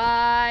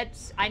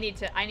 What? I need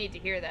to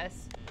hear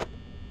this.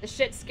 The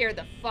shit scared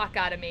the fuck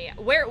out of me.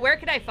 Where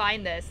can I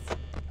find this?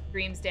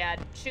 Dreams Dad.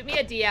 Shoot me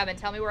a DM and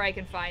tell me where I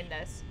can find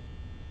this.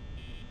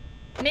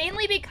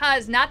 Mainly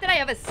because, not that I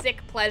have a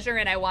sick pleasure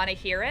and I want to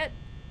hear it.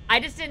 I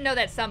just didn't know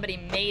that somebody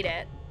made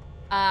it.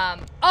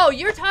 Oh,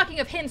 you're talking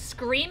of him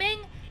screaming?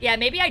 Yeah,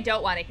 maybe I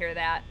don't want to hear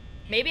that.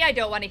 Maybe I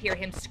don't want to hear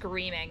him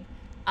screaming.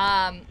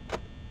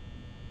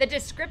 The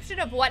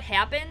description of what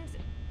happened,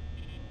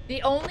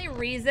 the only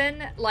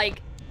reason,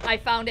 like, I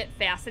found it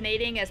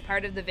fascinating as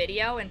part of the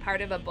video and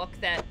part of a book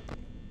that,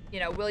 you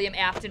know, William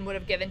Afton would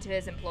have given to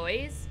his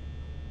employees,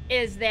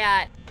 is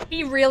that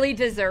he really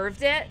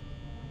deserved it.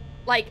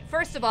 Like,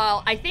 first of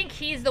all, I think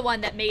he's the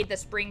one that made the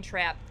spring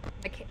trap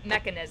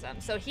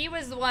mechanism. So he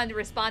was the one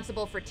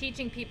responsible for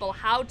teaching people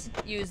how to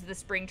use the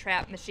spring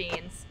trap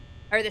machines,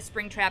 or the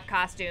spring trap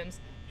costumes,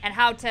 and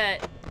how to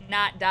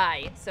not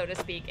die, so to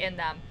speak, in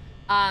them.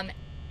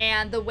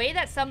 And the way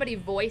that somebody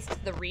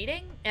voiced the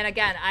reading, and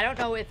again, I don't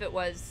know if it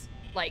was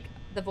like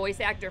the voice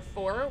actor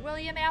for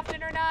William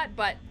Afton or not,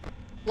 but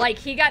like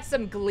he got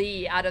some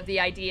glee out of the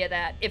idea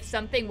that if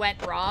something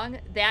went wrong,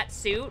 that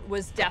suit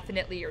was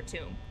definitely your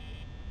tomb.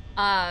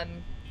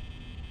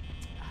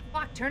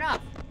 Fuck, turn off.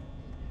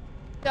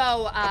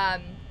 So,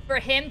 for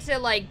him to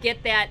like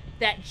get that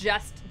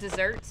just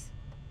dessert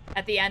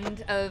at the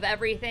end of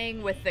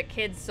everything with the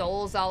kids'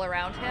 souls all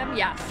around him,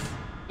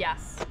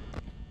 yes.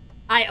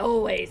 I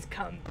always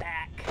come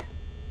back.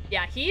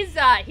 Yeah, he's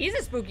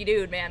a spooky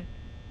dude, man.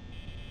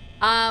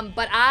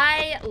 But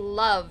I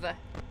love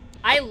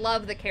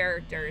the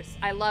characters.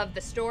 I love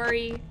the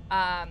story.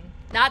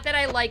 Not that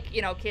I like,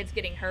 you know, kids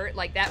getting hurt.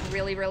 Like, that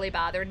really, really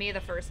bothered me the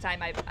first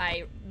time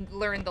I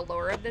learned the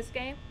lore of this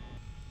game.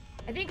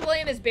 I think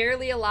William is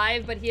barely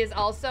alive, but he is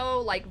also,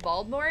 like,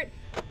 Voldemort.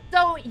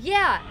 So,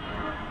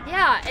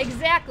 yeah,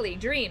 exactly.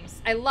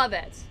 Dreams. I love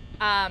it.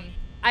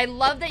 I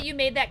love that you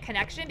made that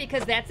connection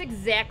because that's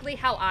exactly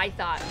how I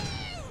thought.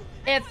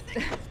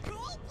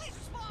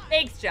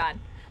 Thanks, John.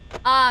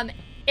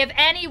 If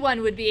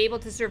anyone would be able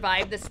to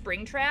survive the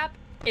spring trap,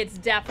 it's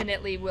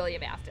definitely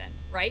William Afton,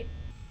 right?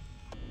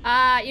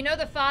 You know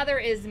the father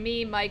is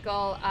me,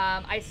 Michael.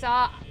 I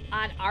saw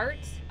on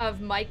art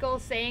of Michael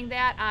saying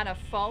that on a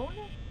phone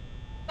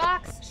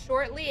box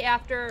shortly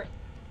after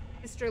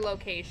sister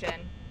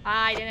location.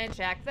 I didn't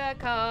check the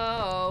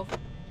cove.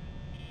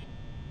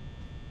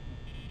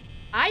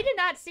 I did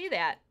not see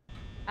that.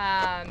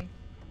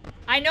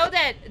 I know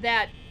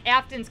that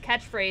Afton's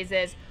catchphrase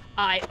is,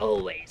 I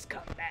always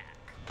come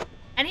back.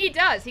 And he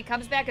does. He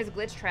comes back as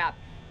Glitch Trap.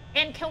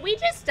 And can we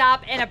just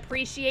stop and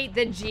appreciate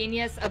the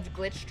genius of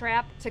Glitch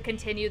Trap to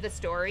continue the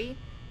story?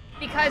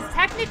 Because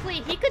technically,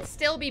 he could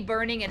still be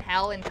burning in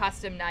hell in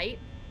Custom Night,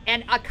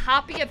 and a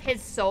copy of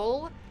his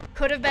soul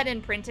could have been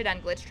imprinted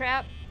on Glitch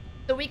Trap.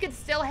 So we could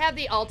still have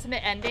the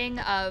ultimate ending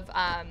of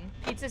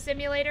Pizza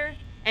Simulator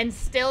and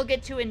still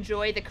get to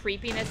enjoy the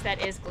creepiness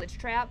that is Glitch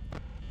Trap.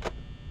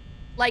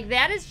 Like,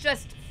 that is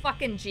just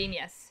fucking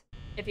genius,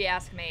 if you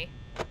ask me.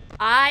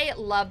 I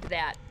loved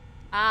that.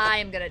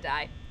 I'm gonna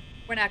die.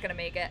 We're not gonna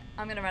make it.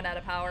 I'm gonna run out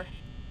of power.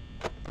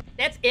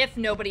 That's if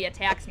nobody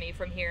attacks me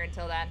from here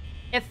until then.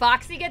 If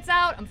Foxy gets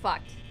out, I'm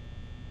fucked.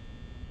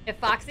 If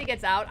Foxy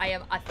gets out, I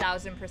am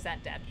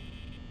 1000% dead.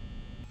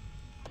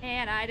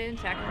 And I didn't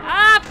check.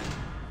 Ah!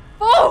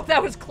 Oh,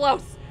 that was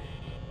close.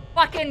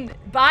 Fucking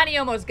Bonnie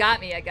almost got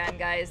me again,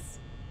 guys.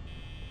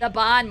 The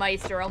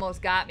Bonmeister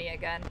almost got me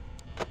again.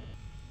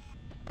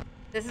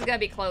 This is gonna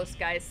be close,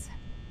 guys.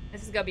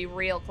 This is gonna be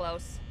real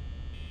close.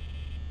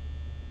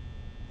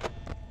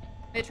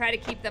 I'm gonna try to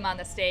keep them on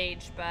the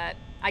stage, but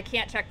I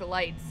can't check the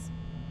lights.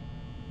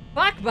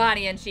 Fuck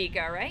Bonnie and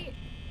Chica, right?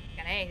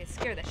 And hey, they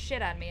scare the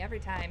shit out of me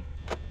every time.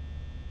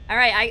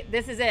 Alright,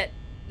 this is it.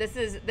 This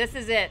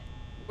is it.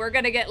 We're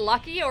gonna get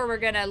lucky or we're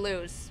gonna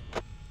lose.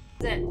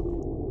 This is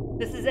it.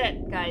 This is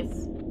it,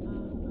 guys.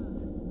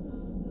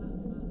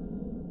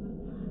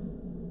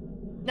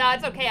 No,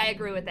 it's okay. I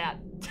agree with that.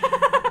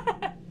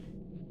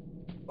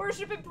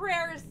 Worship and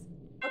prayers.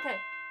 Okay.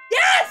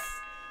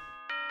 Yes!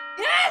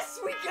 Yes!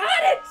 We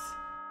got it!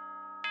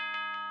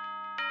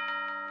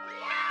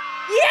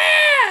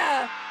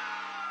 Yeah!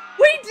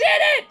 We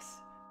did it!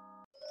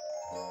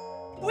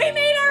 We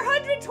made our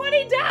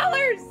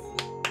 $120!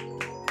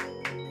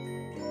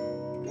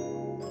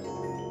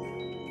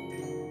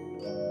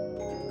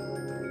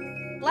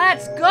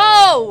 Let's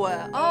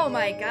go! Oh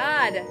my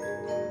god.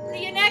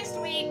 See you next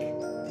week.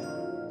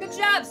 Good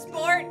job,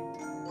 sport.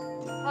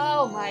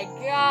 Oh my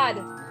god.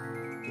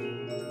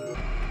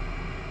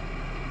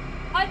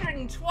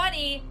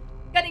 120.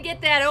 Gonna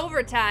get that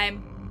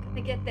overtime.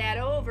 Gonna get that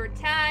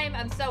overtime.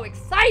 I'm so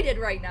excited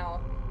right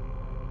now.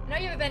 I know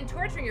you have been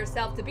torturing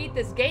yourself to beat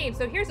this game,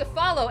 so here's a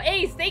follow.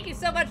 Ace, thank you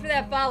so much for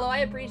that follow. I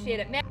appreciate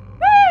it, man.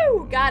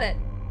 Woo! Got it.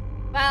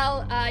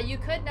 Well, you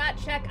could not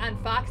check on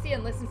Foxy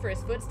and listen for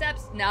his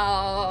footsteps? No,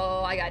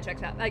 I gotta check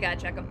that. I gotta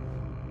check him.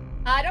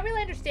 I don't really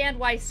understand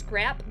why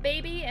Scrap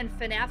Baby in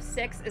FNAF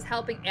 6 is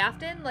helping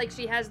Afton like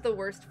she has the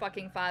worst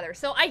fucking father.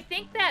 So I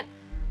think that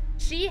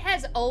she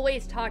has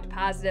always talked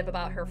positive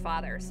about her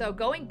father. So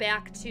going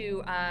back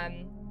to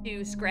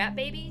Scrap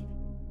Baby,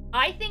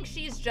 I think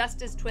she's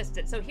just as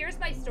twisted. So here's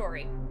my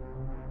story.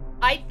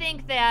 I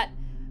think that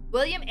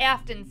William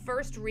Afton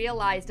first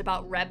realized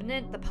about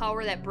Remnant, the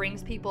power that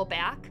brings people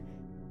back.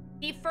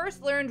 He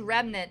first learned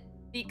Remnant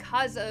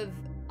because of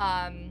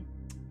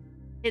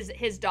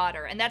his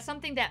daughter. And that's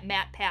something that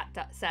Matt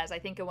Pat says, I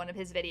think, in one of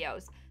his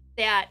videos.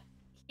 That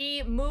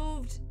he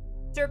moved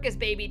Circus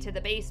Baby to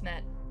the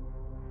basement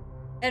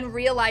and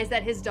realized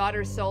that his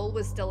daughter's soul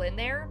was still in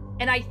there.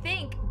 And I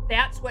think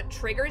that's what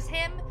triggers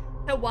him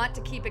to want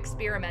to keep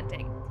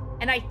experimenting.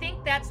 And I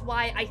think that's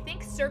why I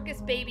think Circus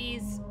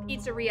Baby's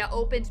Pizzeria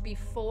opened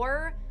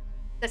before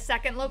the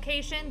second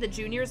location, the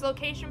Junior's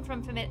location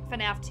from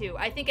FNAF 2.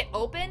 I think it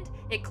opened,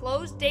 it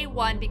closed day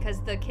 1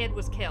 because the kid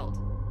was killed.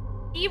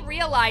 He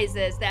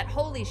realizes that,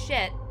 holy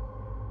shit,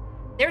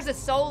 there's a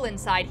soul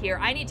inside here.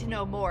 I need to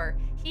know more.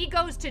 He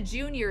goes to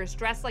Junior's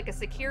dressed like a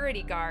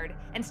security guard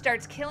and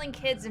starts killing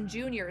kids in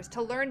Junior's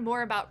to learn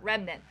more about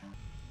Remnant.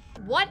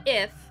 What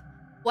if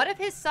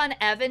his son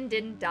Evan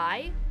didn't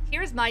die?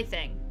 Here's my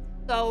thing.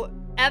 So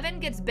Evan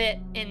gets bit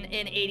in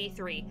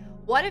 83.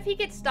 What if he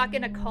gets stuck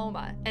in a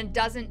coma and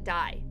doesn't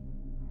die?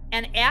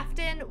 And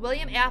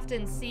William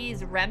Afton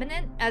sees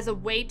Remnant as a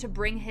way to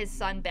bring his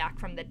son back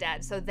from the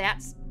dead. So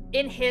that's,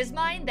 in his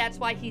mind, that's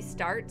why he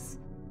starts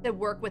to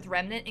work with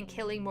Remnant and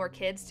killing more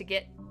kids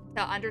to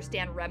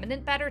understand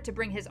Remnant better, to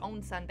bring his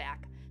own son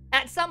back.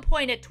 At some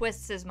point it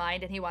twists his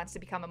mind and he wants to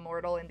become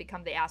immortal and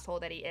become the asshole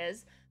that he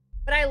is.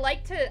 But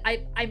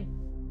I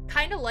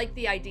kind of like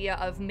the idea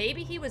of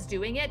maybe he was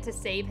doing it to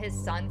save his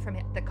son from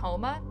the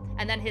coma,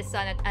 and then his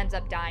son ends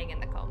up dying in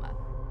the coma.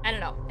 I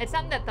don't know. It's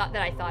something that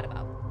I thought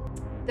about.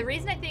 The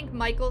reason I think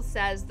Michael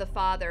says the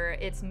father,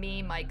 it's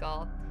me,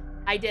 Michael,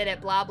 I did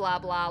it, blah, blah,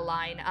 blah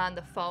line on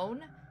the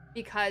phone,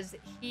 because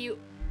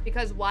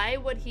why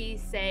would he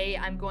say,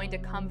 I'm going to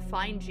come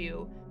find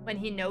you, when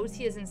he knows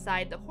he is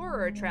inside the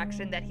horror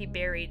attraction that he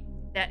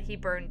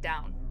burned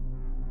down?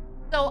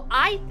 So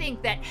I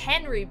think that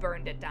Henry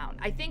burned it down.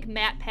 I think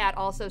Matt Pat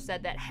also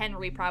said that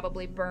Henry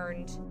probably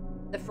burned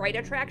the Fright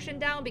attraction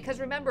down, because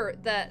remember,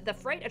 the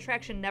Fright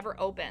attraction never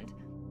opened.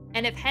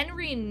 And if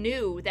Henry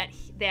knew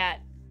that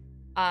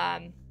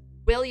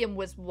William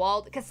was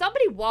walled, because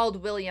somebody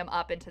walled William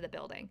up into the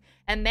building,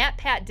 and Matt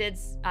Pat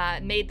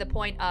made the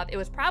point of it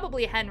was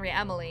probably Henry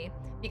Emily,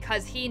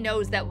 because he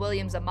knows that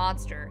William's a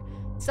monster.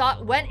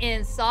 Went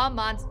in, saw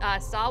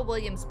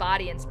William's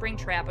body in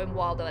Springtrap and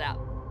walled it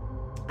up.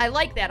 I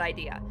like that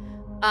idea.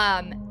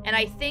 And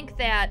I think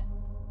that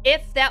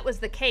if that was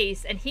the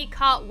case and he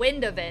caught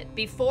wind of it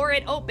before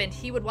it opened,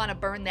 he would want to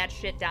burn that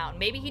shit down.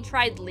 Maybe he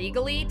tried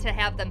legally to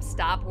have them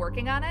stop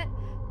working on it,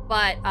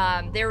 but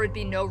there would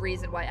be no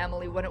reason why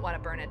Emily wouldn't want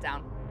to burn it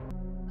down.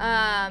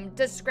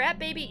 Does Scrap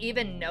Baby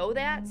even know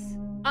that?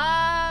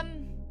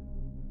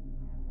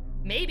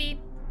 Maybe.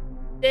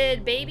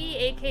 Did Baby,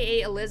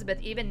 aka Elizabeth,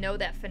 even know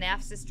that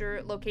FNAF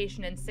sister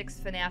location in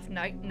 6 FNAF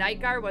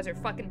Nightgar was her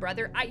fucking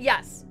brother?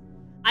 Yes.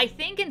 I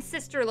think in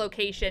sister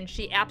location,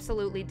 she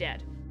absolutely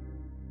did.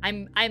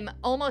 I'm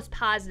almost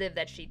positive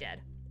that she did.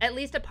 At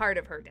least a part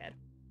of her did.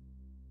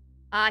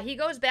 He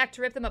goes back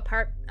to rip them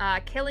apart,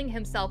 killing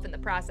himself in the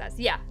process.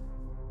 Yeah.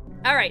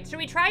 All right, should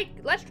we try?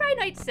 Let's try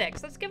night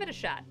 6. Let's give it a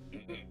shot.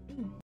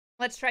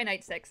 Let's try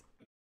night 6.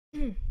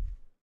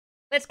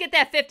 Let's get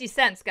that 50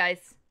 cents,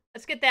 guys.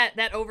 Let's get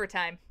that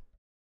overtime.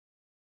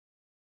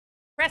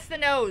 Press the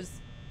nose.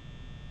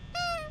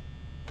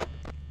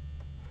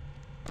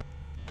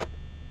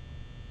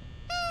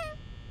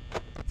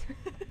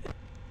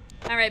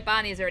 All right,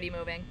 Bonnie's already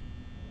moving.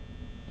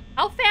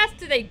 How fast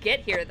do they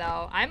get here,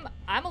 though? I'm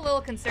a little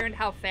concerned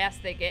how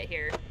fast they get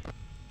here.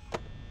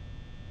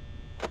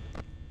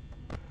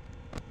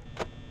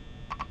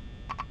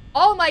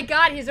 Oh my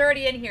god, he's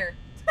already in here.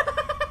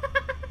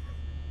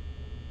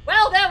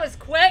 Well, that was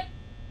quick.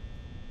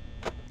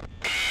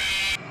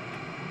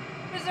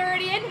 He's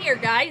already in here,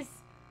 guys.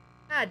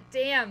 God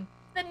damn.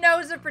 The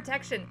nose of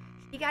protection.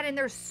 He got in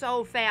there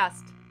so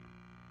fast.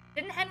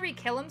 Didn't Henry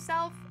kill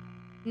himself?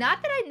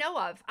 Not that I know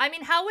of. I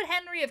mean, how would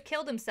Henry have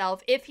killed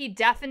himself if he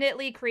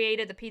definitely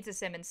created the pizza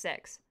sim in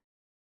 6?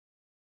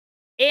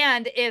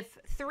 And if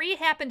 3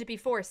 happened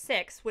before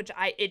 6, which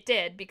it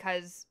did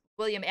because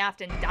William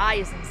Afton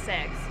dies in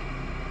 6,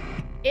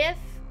 if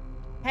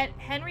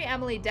Henry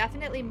Emily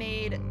definitely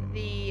made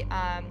the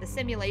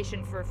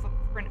simulation for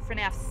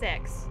FNAF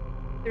 6,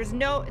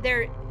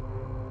 there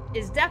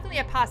is definitely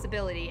a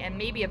possibility, and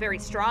maybe a very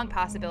strong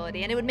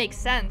possibility, and it would make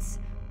sense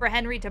for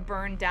Henry to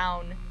burn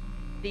down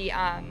the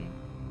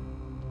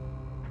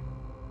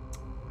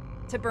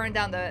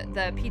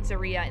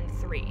pizzeria in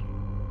 3.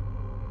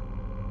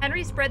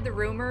 Henry spread the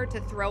rumor to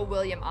throw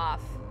William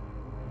off.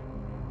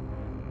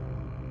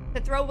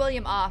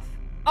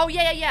 Oh,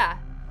 yeah.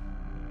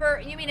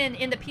 You mean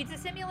in the pizza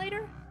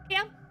simulator,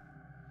 Cam?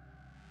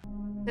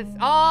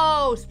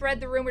 Spread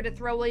the rumor to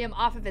throw William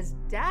off of his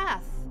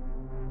death.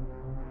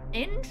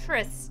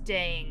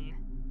 Interesting.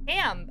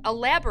 Cam,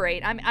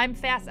 elaborate. I'm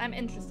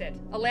interested.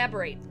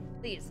 Elaborate,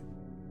 please.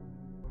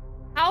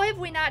 How have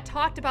we not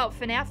talked about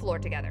FNAF lore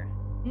together?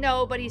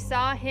 No, but he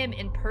saw him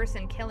in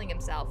person killing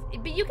himself.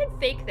 But you can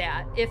fake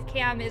that if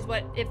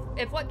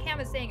what Cam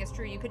is saying is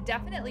true. You could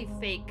definitely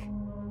fake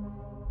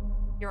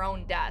your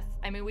own death.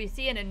 I mean, we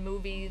see it in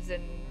movies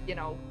and, you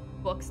know,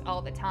 books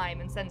all the time.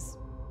 And since,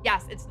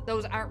 yes,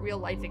 those aren't real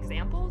life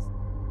examples,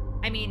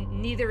 I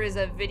mean, neither is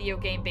a video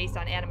game based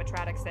on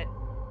animatronics that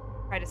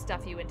try to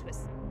stuff you into a...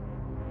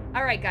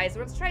 All right, guys,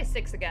 let's try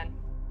 6 again.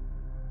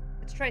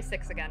 What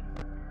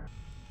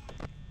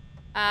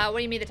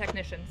do you mean, the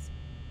technicians?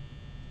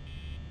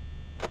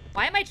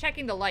 Why am I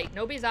checking the light?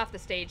 Nobody's off the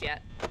stage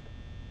yet.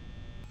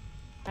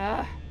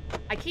 Ugh.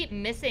 I keep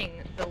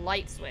missing the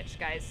light switch,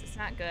 guys. It's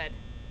not good.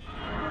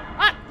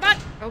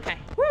 Okay.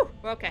 Woo!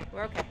 We're okay.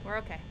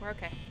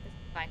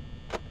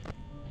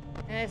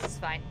 This is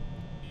fine.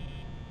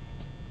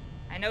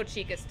 I know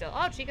Chica's still...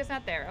 Oh, Chica's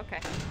not there. Okay.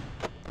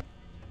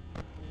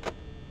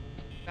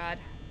 God.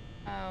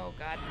 Oh,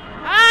 God.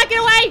 Ah,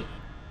 get away!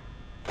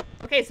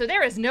 Okay, so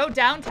there is no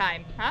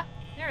downtime, huh?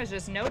 There is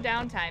just no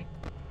downtime.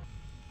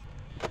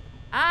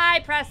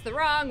 I pressed the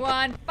wrong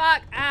one.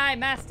 Fuck, I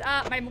messed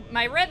up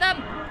my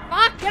rhythm.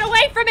 Fuck, get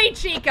away from me,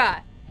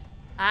 Chica!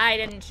 I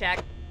didn't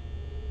check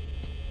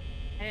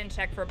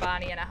for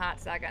Bonnie in a hot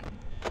second.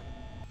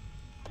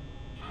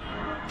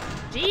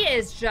 She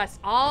is just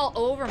all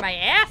over my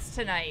ass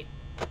tonight.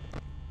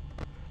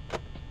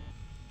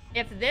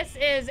 If this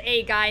is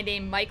a guy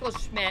named Michael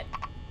Schmidt...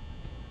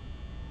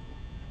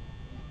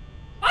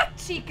 Fuck,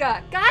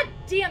 Chica! God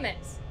damn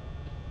it!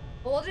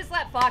 Well, we'll just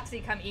let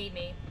Foxy come eat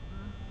me.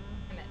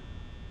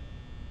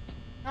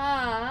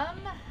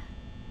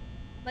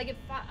 Like if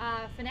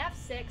FNAF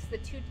 6, the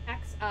 2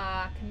 techs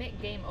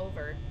commit game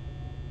over.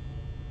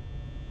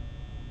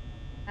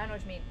 I don't know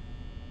what you mean.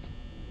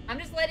 I'm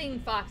just letting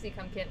Foxy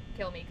come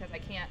kill me because I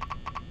can't.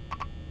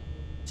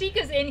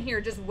 Chica's in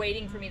here just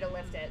waiting for me to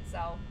lift it,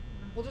 so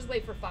we'll just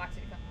wait for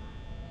Foxy to come.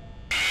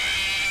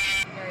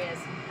 There he is.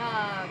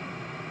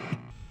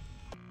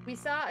 We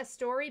saw a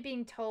story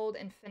being told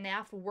in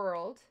FNAF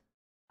World.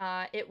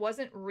 It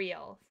wasn't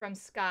real. From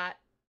Scott.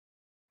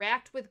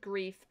 Racked with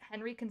grief,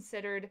 Henry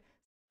considered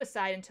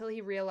suicide until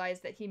he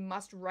realized that he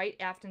must right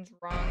Afton's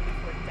wrong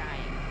before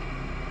dying.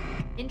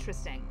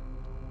 Interesting.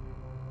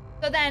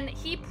 So then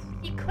he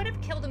could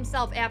have killed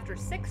himself after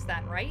 6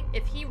 then, right?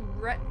 If he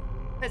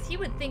because he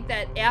would think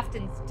that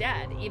Afton's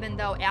dead, even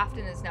though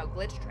Afton is now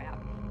glitch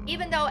trapped.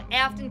 Even though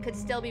Afton could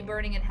still be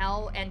burning in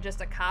hell and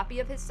just a copy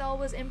of his soul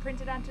was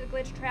imprinted onto the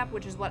glitch trap,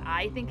 which is what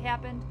I think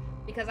happened,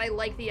 because I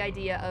like the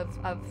idea of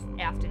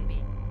Afton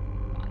being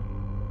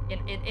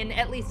in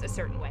at least a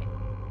certain way.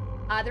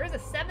 There is a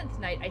 7th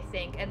night, I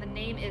think, and the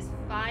name is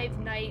 5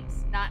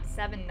 Nights, not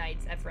 7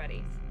 Nights at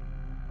Freddy's.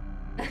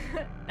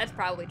 That's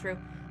probably true.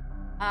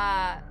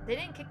 They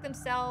didn't kick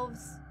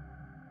themselves.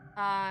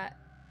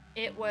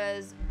 It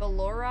was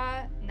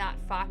Valora,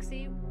 not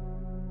Foxy,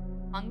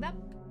 among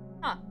them?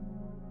 Huh.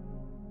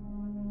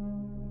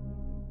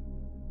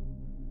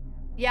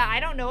 Yeah,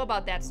 I don't know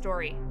about that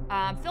story.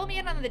 Fill me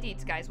in on the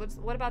deets, guys.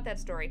 What about that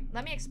story?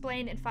 Let me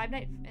explain. In Five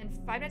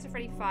Nights at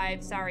Freddy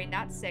 5, sorry,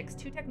 not 6,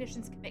 2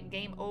 technicians commit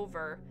game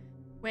over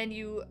when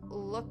you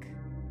look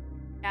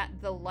at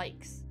the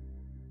likes.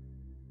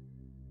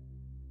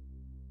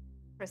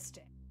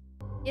 Interesting.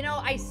 You know,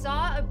 I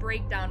saw a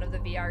breakdown of the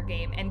VR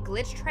game, and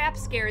Glitch Trap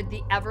scared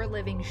the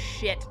ever-living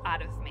shit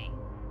out of me.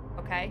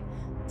 Okay?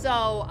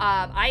 So,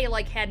 I,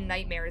 like, had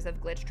nightmares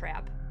of Glitch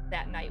Trap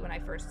that night when I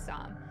first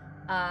saw him.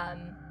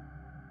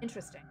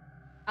 Interesting.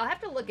 I'll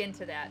have to look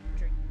into that.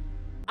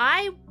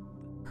 I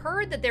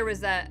heard that there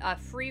was a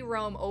free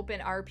roam open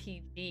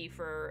RPG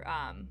for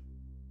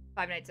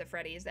Five Nights at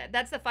Freddy's.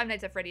 That's the Five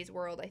Nights at Freddy's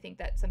world, I think,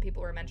 that some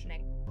people were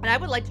mentioning. And I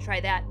would like to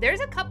try that. There's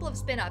a couple of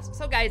spin-offs.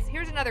 So guys,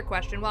 here's another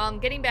question. While I'm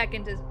getting back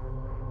into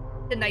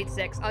to night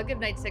 6. I'll give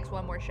night 6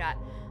 one more shot.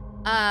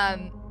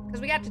 Because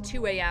we got to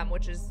 2 a.m.,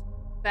 which is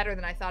better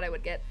than I thought I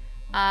would get.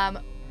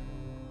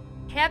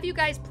 Have you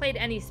guys played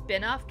any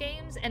spin-off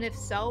games? And if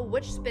so,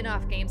 which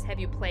spin-off games have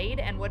you played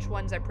and which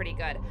ones are pretty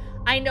good?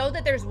 I know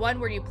that there's one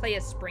where you play a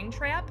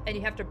Springtrap and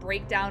you have to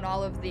break down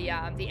all of the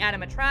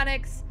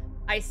animatronics.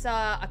 I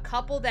saw a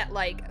couple that,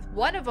 like,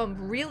 one of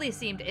them really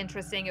seemed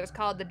interesting. It was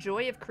called The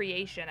Joy of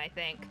Creation, I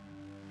think.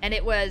 And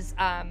it was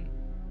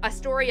a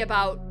story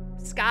about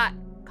Scott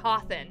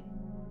Cawthon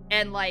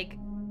and, like,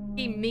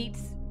 he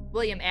meets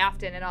William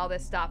Afton and all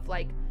this stuff.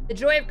 Like, The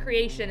Joy of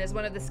Creation is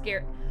one of the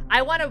scare.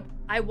 I want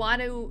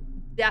to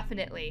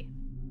definitely.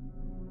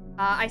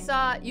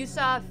 You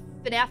saw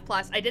FNAF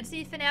Plus. I did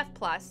see FNAF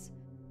Plus.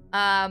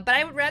 But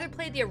I would rather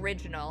play the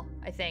original,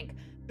 I think.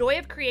 Joy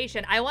of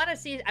Creation. I want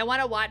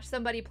to watch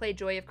somebody play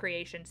Joy of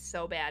Creation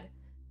so bad.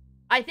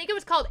 I think it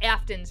was called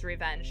Afton's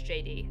Revenge,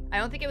 JD. I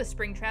don't think it was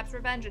Springtrap's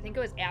Revenge. I think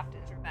it was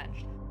Afton's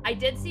Revenge. I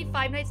did see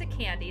Five Nights at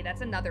Candy.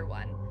 That's another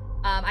one.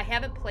 I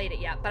haven't played it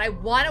yet, but I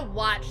want to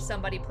watch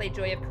somebody play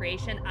Joy of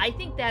Creation. I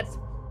think that's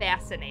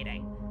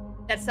fascinating.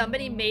 That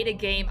somebody made a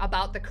game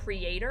about the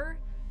creator,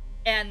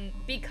 and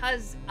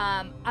because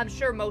I'm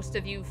sure most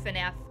of you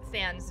FNAF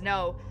fans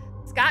know,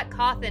 Scott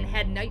Cawthon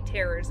had night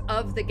terrors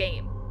of the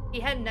game. He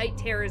had night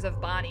terrors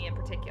of Bonnie in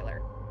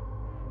particular.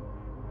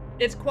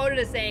 It's quoted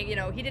as saying, you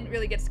know, he didn't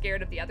really get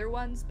scared of the other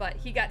ones, but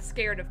he got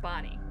scared of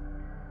Bonnie.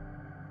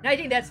 And I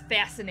think that's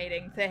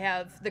fascinating to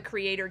have the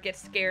creator get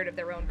scared of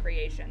their own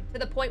creation, to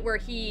the point where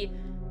he,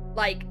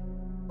 like,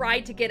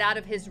 tried to get out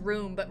of his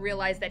room but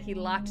realized that he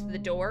locked the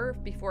door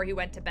before he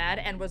went to bed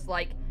and was,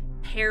 like,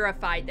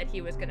 terrified that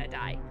he was gonna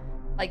die.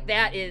 Like,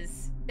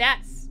 that's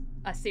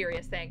a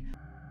serious thing.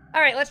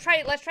 All right, let's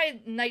try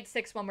night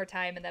 6 one more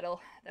time, and that'll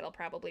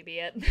probably be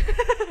it.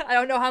 I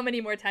don't know how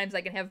many more times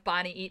I can have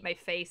Bonnie eat my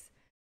face.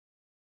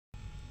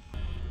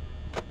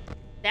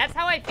 That's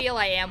how I feel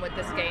I am with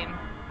this game.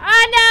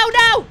 Ah,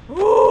 no!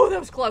 Ooh, that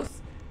was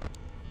close.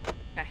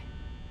 Okay.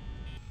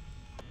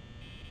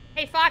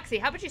 Hey, Foxy,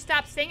 how about you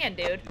stop singing,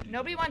 dude?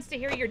 Nobody wants to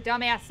hear your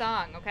dumbass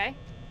song, okay?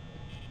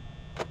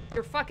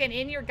 You're fucking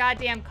in your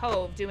goddamn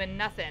cove doing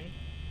nothing.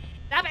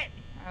 Stop it!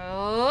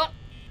 Oh.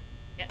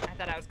 Yeah, I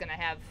thought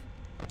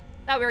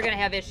we were gonna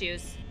have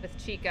issues with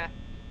Chica.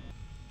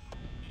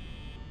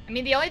 I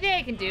mean, the only thing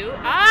I can do...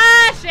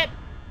 Ah, shit!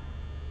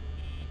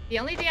 The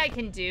only thing I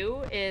can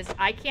do is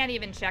I can't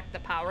even check the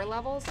power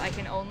levels. I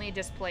can only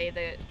just play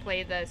the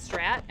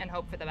strat and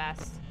hope for the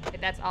best.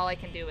 That's all I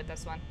can do with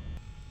this one.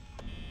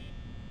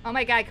 Oh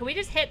my god, can we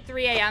just hit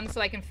 3 a.m.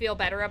 so I can feel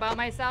better about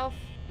myself?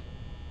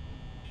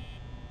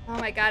 Oh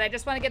my god, I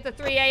just want to get to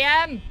 3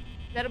 a.m.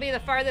 That'll be the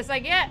farthest I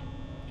get.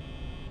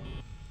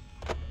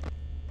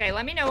 Okay,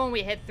 let me know when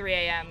we hit 3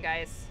 a.m.,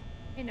 guys.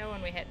 Let me know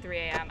when we hit 3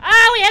 a.m.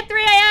 Ah, we hit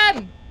 3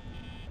 a.m.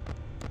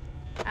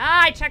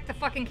 Ah, I checked the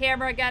fucking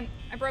camera again.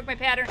 I broke my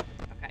pattern.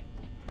 Okay.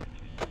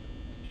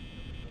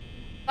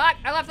 Fuck,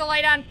 I left the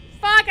light on.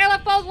 Fuck, I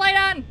left both light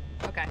on.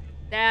 Okay,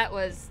 that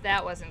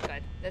wasn't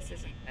good. This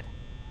isn't good.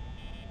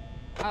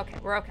 Okay,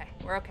 we're okay.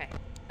 We're okay.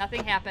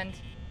 Nothing happened.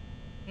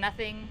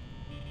 Nothing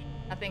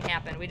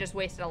happened. We just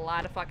wasted a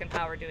lot of fucking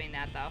power doing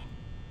that, though.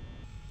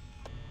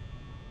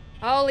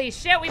 Holy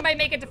shit, we might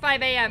make it to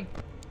 5 a.m.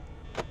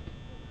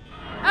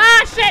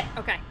 Ah, shit!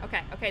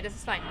 Okay, this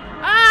is fine.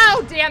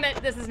 Oh, damn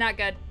it. This is not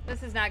good.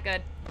 This is not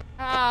good.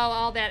 Oh,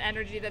 all that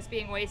energy that's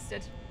being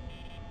wasted.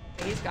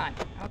 Okay, he's gone.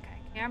 Okay,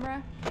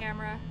 camera.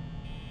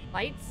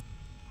 Lights.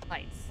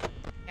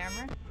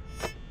 Camera.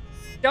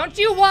 Don't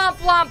you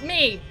womp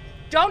me!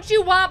 Don't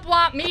you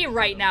womp me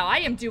right now. I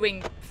am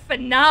doing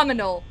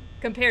phenomenal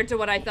compared to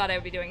what I thought I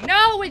would be doing.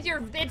 No, with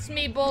your it's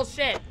me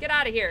bullshit. Get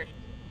out of here.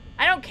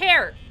 I don't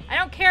care. I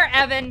don't care,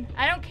 Evan.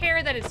 I don't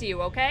care that it's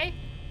you, okay?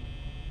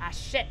 Ah,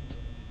 shit.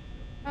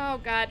 Oh,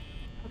 God.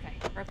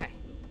 Okay.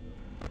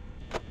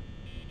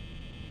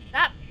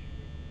 Stop.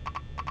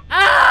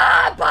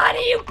 Ah,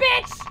 Bonnie, you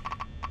bitch!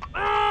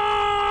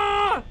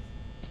 Ah!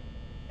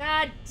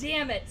 God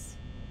damn it.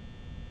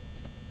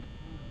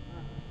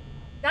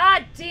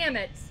 God damn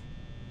it.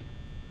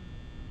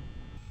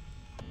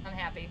 I'm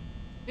happy.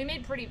 We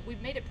made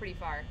it pretty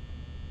far.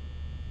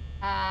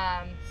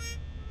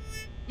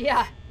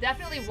 Yeah,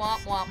 definitely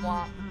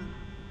womp.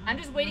 I'm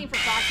just waiting for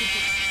Foxy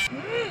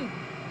to...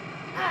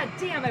 God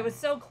damn, I was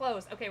so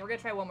close. Okay, we're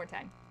gonna try one more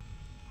time.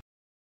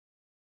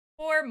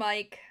 Poor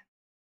Mike.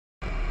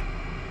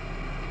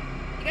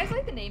 You guys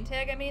like the name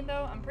tag I made,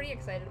 though? I'm pretty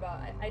excited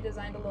about it. I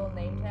designed a little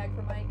name tag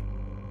for Mike.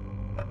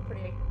 I'm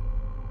pretty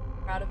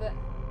proud of it.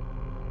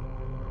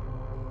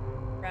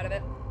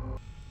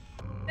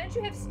 Didn't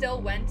you have still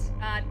went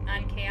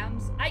on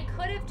cams? I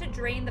could have to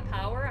drain the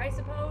power, I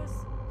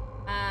suppose.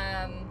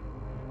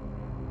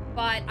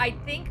 But I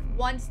think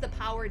once the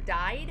power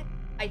died,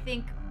 I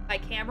think my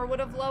camera would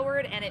have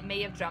lowered and it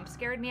may have jump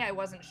scared me. I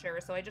wasn't sure,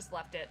 so I just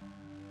left it.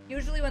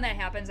 Usually when that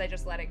happens, I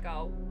just let it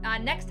go.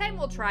 Next time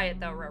we'll try it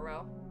though,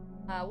 Roro.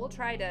 We'll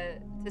try to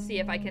see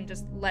if I can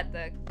just let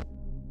the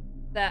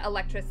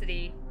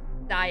electricity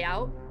die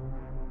out.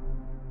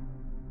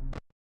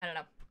 I don't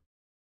know.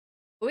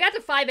 We got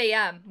to 5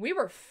 a.m. We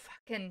were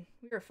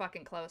We were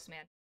fucking close,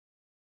 man.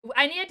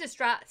 I needed to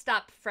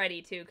stop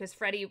Freddy, too, because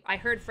I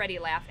heard Freddy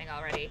laughing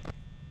already.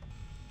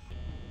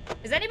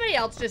 Is anybody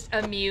else just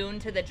immune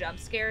to the jump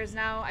scares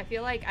now? I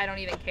feel like I don't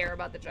even care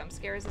about the jump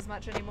scares as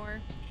much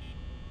anymore.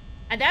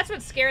 And that's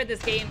what scared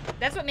this game.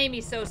 That's what made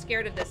me so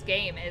scared of this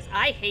game, is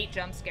I hate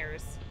jump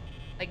scares.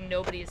 Like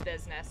nobody's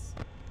business.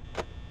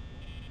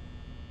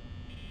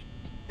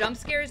 Jump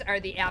scares are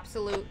the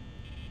absolute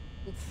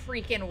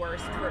freaking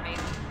worst for me.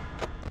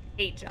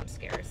 Hate jump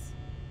scares.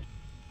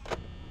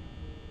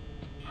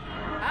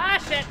 Ah,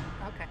 shit.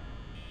 Okay.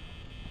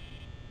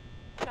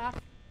 Get off.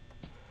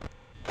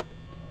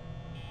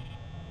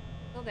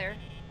 Still there.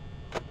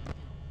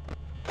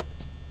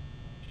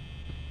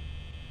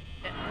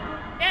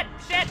 Shit.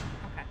 Shit.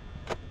 Okay.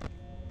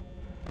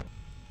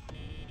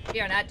 We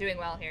are not doing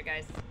well here,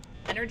 guys.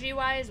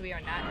 Energy-wise, we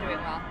are not doing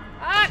well.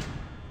 Ah!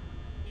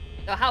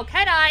 So how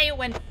can I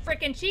when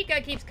frickin'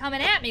 Chica keeps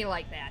coming at me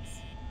like that?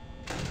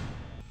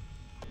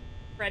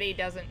 Freddy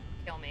doesn't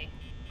kill me.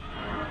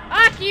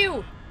 Fuck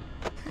you!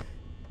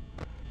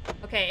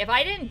 Okay, if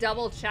I didn't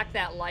double check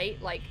that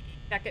light, like,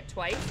 check it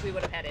twice, we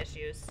would have had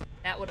issues.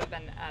 That would have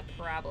been a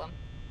problem.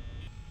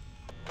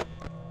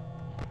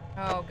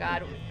 Oh,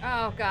 God.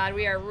 Oh, God,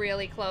 we are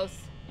really close.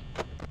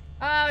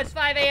 Oh, it's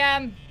 5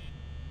 a.m.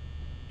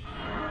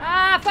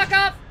 Ah, fuck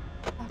off!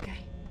 Okay,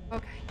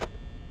 okay.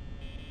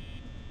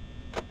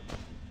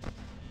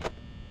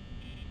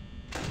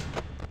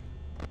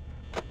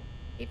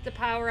 Keep the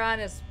power on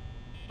as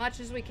much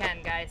as we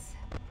can, guys.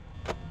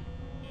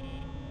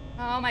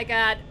 Oh, my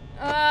God.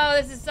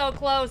 Oh, this is so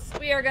close.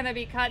 We are gonna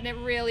be cutting it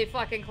really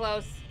fucking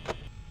close.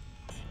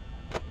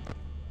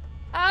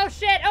 Oh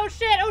shit, oh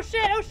shit, oh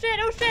shit, oh shit,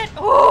 oh shit.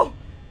 Oh!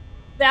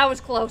 That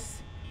was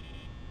close.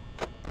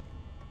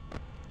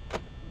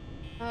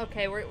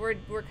 Okay,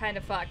 we're kind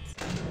of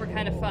fucked. We're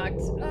kind of fucked.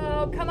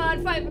 Oh, come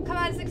on,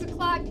 6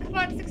 o'clock. Come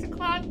on, 6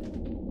 o'clock.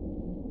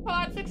 Come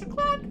on, 6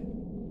 o'clock.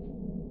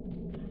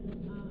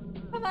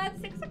 Come on,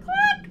 6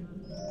 o'clock.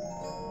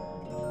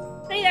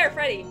 Stay there,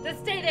 Freddy. Just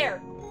stay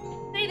there.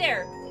 Stay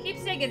there. Keep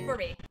singing for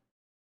me.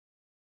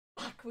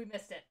 Fuck, we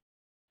missed it.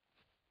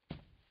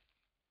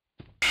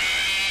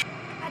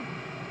 God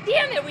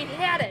damn it, we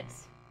had it.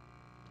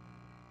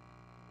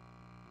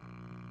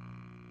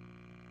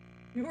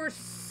 We were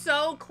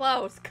so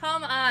close.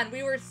 Come on,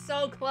 we were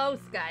so close,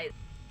 guys.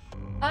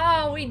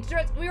 Oh, we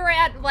were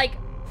at like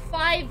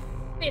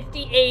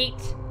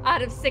 5:58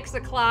 out of 6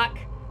 o'clock.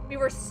 We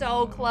were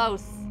so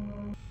close.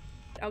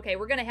 Okay,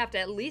 we're gonna have to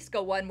at least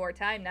go one more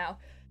time now.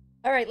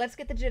 All right, let's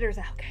get the jitters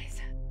out,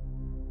 guys.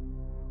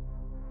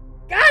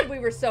 God, we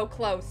were so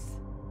close.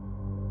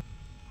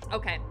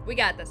 Okay, we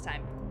got it this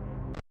time.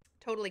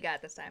 Totally got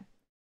it this time.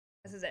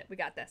 This is it. We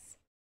got this.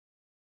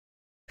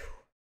 You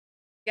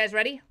guys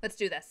ready? Let's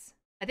do this.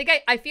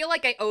 I feel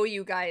like I owe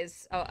you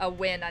guys a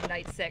win on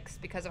night 6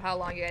 because of how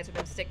long you guys have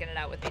been sticking it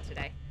out with me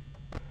today.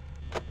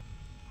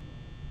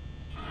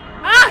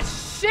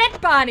 Ah,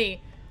 shit,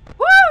 Bonnie!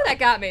 Woo, that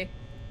got me.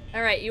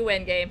 All right, you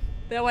win, game.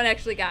 That one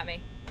actually got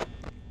me.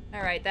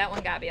 All right, that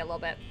one got me a little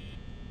bit.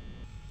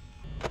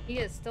 He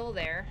is still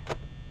there.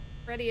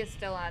 Freddy is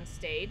still on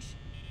stage.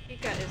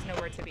 Chica is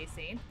nowhere to be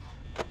seen.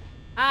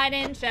 I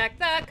didn't check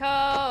the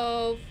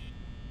cove.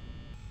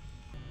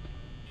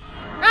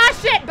 Ah,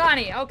 shit,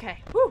 Bonnie.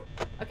 Okay. Whew.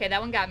 Okay,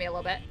 that one got me a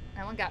little bit.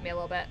 That one got me a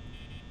little bit.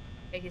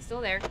 Okay, he's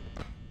still there.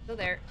 Still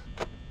there.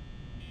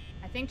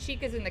 I think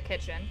Chica's in the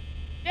kitchen.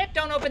 Shit,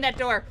 don't open that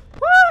door.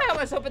 Woo, I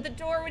almost opened the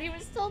door when he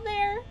was still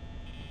there.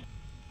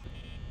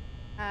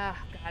 Ah,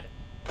 God.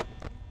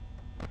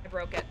 I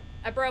broke it.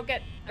 I broke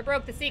it. I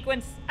broke the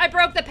sequence. I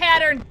broke the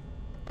pattern.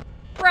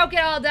 Broke it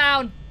all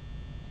down.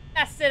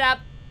 Messed it up.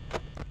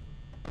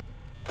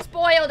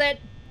 Spoiled it.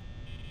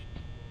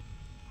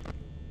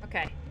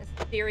 Okay,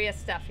 it's serious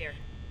stuff here.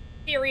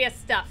 Serious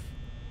stuff.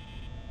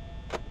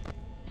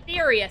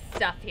 Serious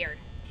stuff here.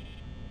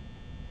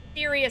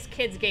 Serious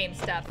kids game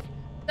stuff.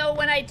 So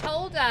when I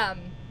told a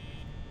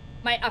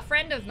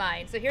friend of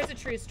mine, so here's a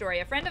true story.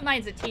 A friend of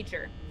mine's a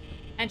teacher.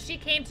 And she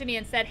came to me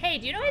and said, hey,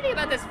 do you know anything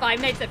about this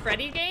Five Nights at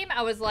Freddy's game?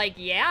 I was like,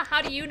 yeah,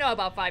 how do you know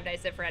about Five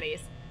Nights at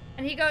Freddy's?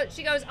 And she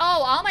goes,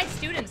 oh, all my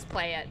students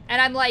play it.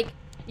 And I'm like,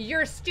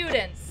 your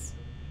students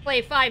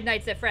play Five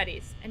Nights at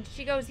Freddy's? And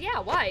she goes, yeah,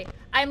 why?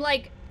 I'm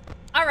like,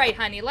 all right,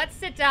 honey, let's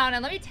sit down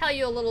and let me tell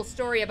you a little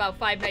story about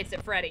Five Nights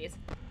at Freddy's.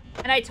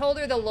 And I told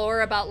her the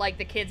lore about, like,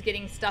 the kids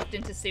getting stuffed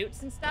into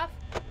suits and stuff.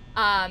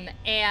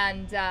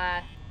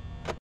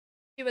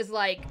 She was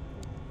like,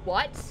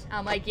 what?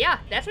 I'm like, yeah,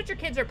 that's what your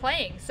kids are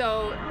playing.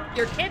 So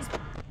your kids,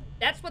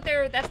 that's what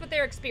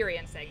they're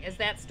experiencing, is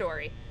that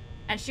story.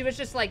 And she was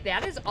just like,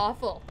 that is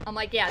awful. I'm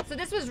like, yeah. So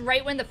this was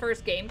right when the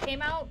first game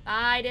came out.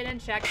 I didn't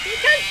check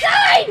Chica's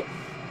side!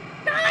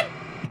 God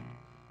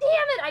damn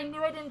it! I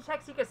knew I didn't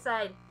check Chica's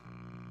side.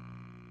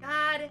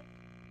 God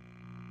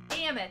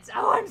damn it.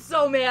 Oh, I'm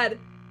so mad.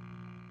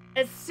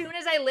 As soon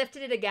as I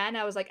lifted it again,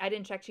 I was like, I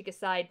didn't check Chica's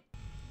side.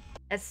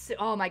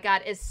 Oh my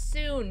God, as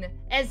soon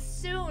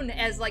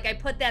as like I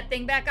put that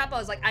thing back up, I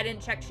was like, I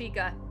didn't check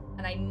Chica,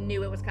 and I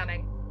knew it was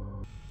coming.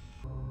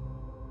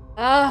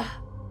 Ugh.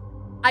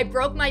 I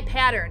broke my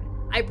pattern.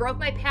 I broke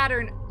my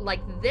pattern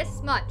like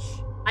this much.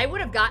 I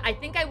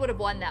think I would have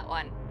won that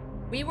one.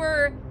 We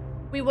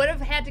would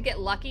have had to get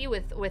lucky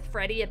with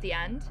Freddy at the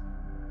end,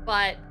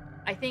 but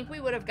I think we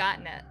would have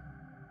gotten it.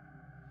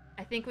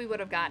 I think we would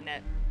have gotten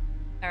it.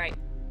 All right,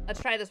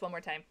 let's try this one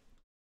more time.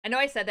 I know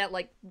I said that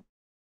like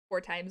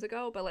 4 times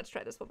ago, but let's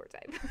try this one more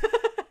time.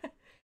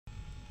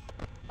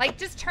 Like,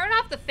 just turn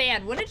off the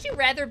fan. Wouldn't you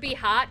rather be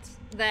hot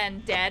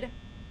than dead?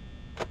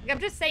 Like, I'm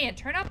just saying,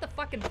 turn off the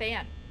fucking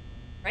fan,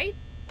 right?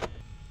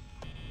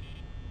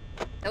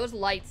 Those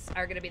lights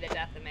are gonna be the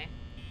death of me.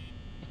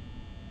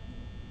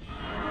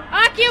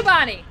 Fuck you,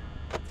 Bonnie!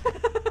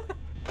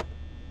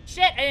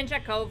 Shit, I didn't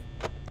check Cove.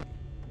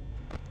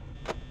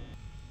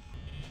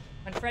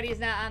 When Freddy's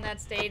not on that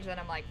stage, then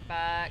I'm like,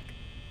 fuck.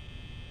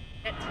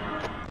 Shit.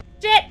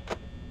 Shit!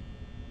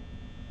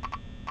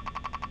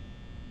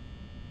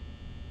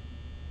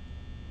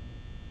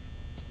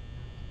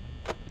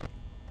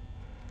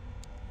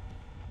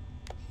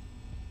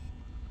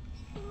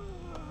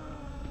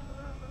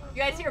 You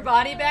guys hear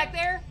Bonnie back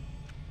there?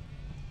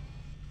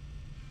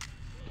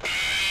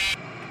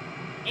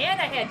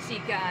 And I had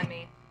Chica on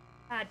me.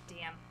 God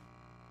damn.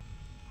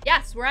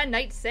 Yes, we're on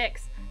night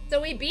 6. So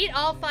we beat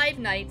all 5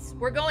 nights.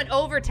 We're going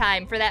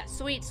overtime for that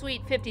sweet,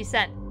 sweet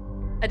 50-cent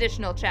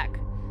additional check.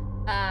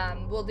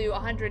 We'll do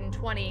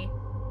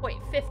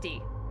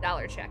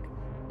 $120.50 check.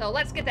 So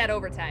let's get that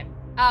overtime.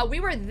 We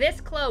were this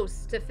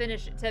close to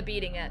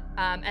beating it,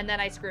 and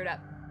then I screwed up.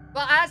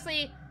 Well,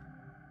 honestly,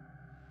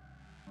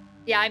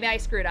 yeah, I mean, I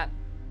screwed up.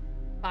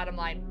 Bottom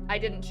line, I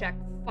didn't check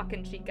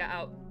fucking Chica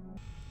out.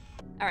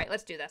 All right,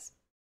 let's do this.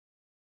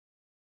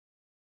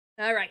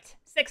 All right,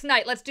 6th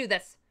night, let's do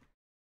this.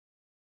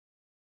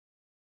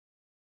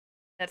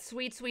 That's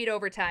sweet, sweet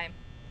overtime.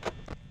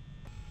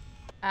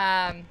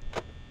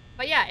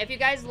 But yeah, if you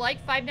guys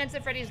like Five Nights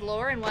at Freddy's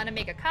lore and want to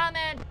make a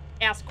comment,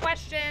 ask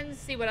questions,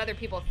 see what other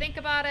people think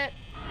about it.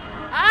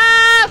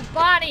 Ah,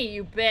 Bonnie,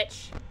 you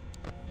bitch.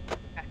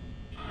 Okay.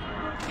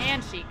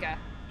 And Chica.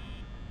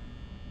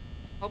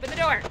 Open the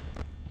door.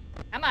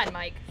 Come on,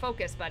 Mike.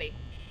 Focus, buddy.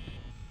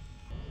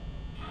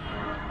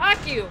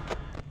 Fuck you.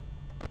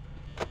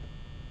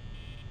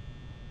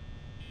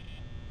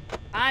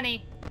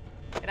 Bonnie,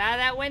 get out of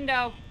that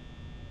window.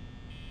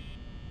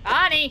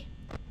 Bonnie,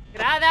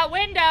 get out of that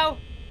window.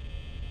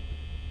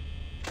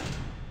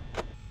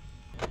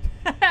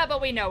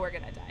 But we know we're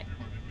gonna die.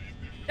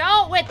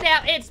 Don't with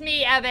that. It's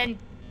me, Evan.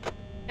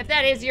 If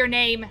that is your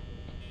name.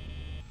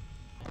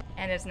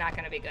 And it's not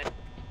gonna be good.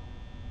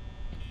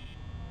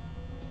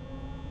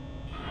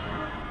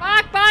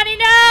 Fuck, Bonnie,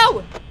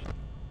 no!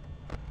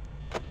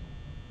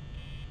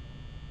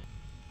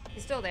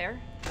 He's still there.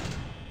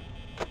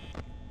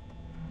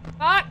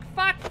 Fuck,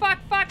 fuck, fuck,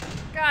 fuck.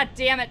 God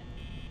damn it.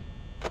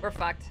 We're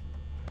fucked.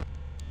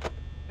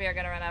 We are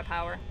gonna run out of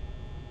power.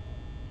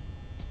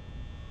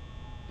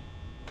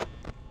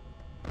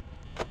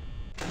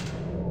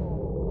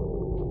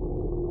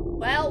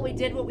 Well, we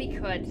did what we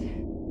could.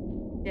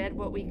 Did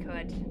what we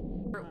could.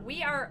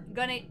 We are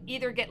gonna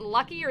either get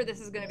lucky or this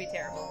is gonna be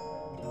terrible.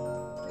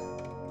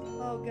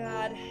 Oh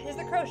god. Is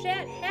the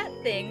crochet hat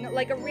thing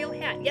like a real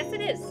hat? Yes,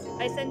 it is.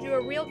 I send you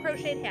a real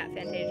crocheted hat,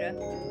 Fantasia.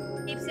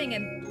 Keep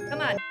singing.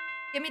 Come on.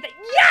 Give me the—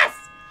 Yes!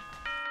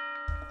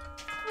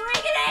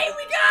 Bring it, A!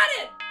 We got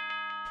it!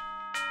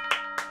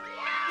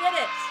 Did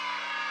it.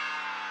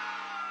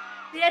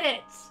 Did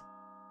it.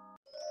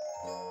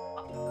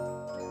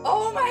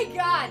 Oh my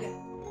god!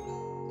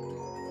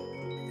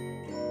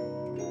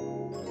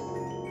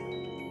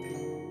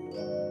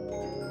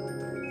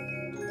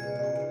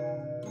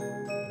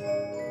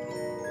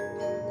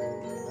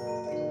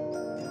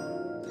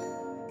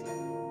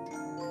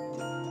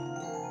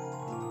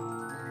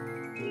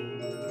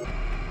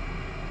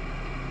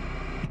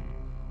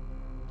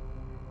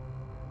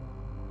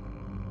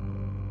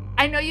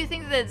 I know you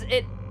think that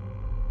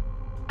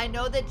I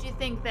know that you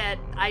think that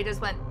I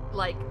just went,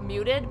 like,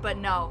 muted, but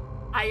no.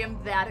 I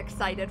am that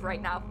excited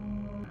right now.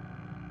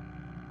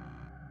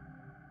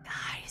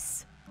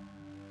 Guys.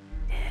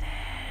 Did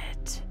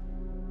it.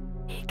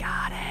 He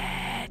got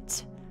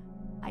it.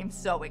 I'm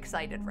so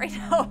excited right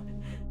now.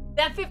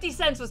 That 50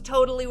 cents was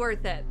totally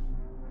worth it.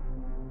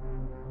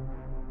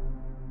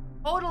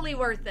 Totally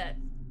worth it.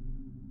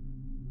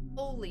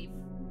 Holy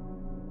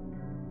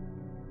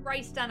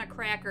Christ on a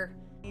cracker.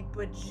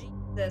 But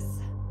Jesus.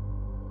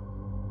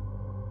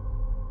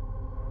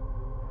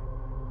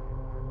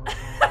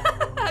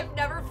 I've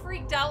never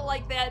freaked out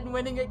like that in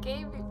winning a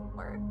game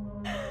before.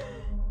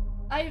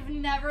 I've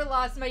never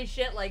lost my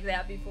shit like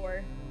that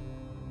before.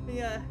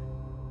 Yeah.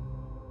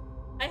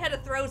 I had to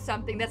throw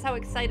something. That's how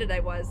excited I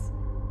was.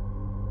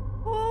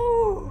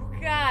 Oh,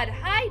 God.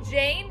 Hi,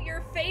 Jane.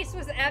 Your face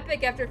was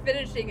epic after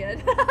finishing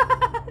it.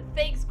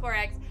 Thanks,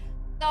 Corax.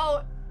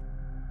 So,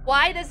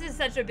 why this is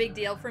such a big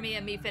deal for me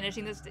and me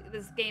finishing this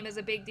game is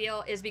a big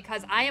deal is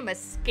because I am a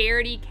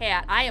scaredy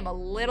cat. I am a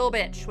little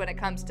bitch when it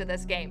comes to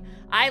this game.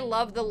 I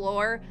love the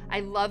lore. I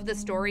love the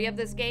story of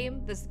this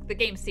game. The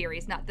game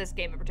series, not this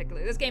game in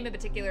particular. This game in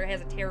particular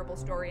has a terrible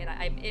story and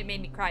it made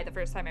me cry the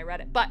first time I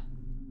read it. But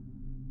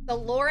The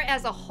lore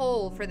as a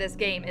whole for this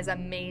game is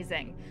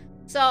amazing.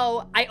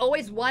 So I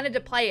always wanted to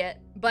play it,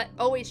 but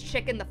always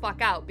chicken the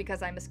fuck out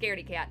because I'm a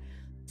scaredy cat.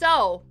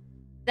 So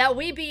that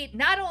we beat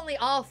not only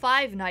all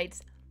 5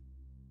 nights,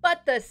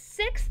 but the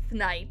 6th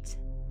night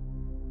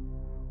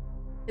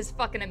is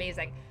fucking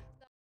amazing.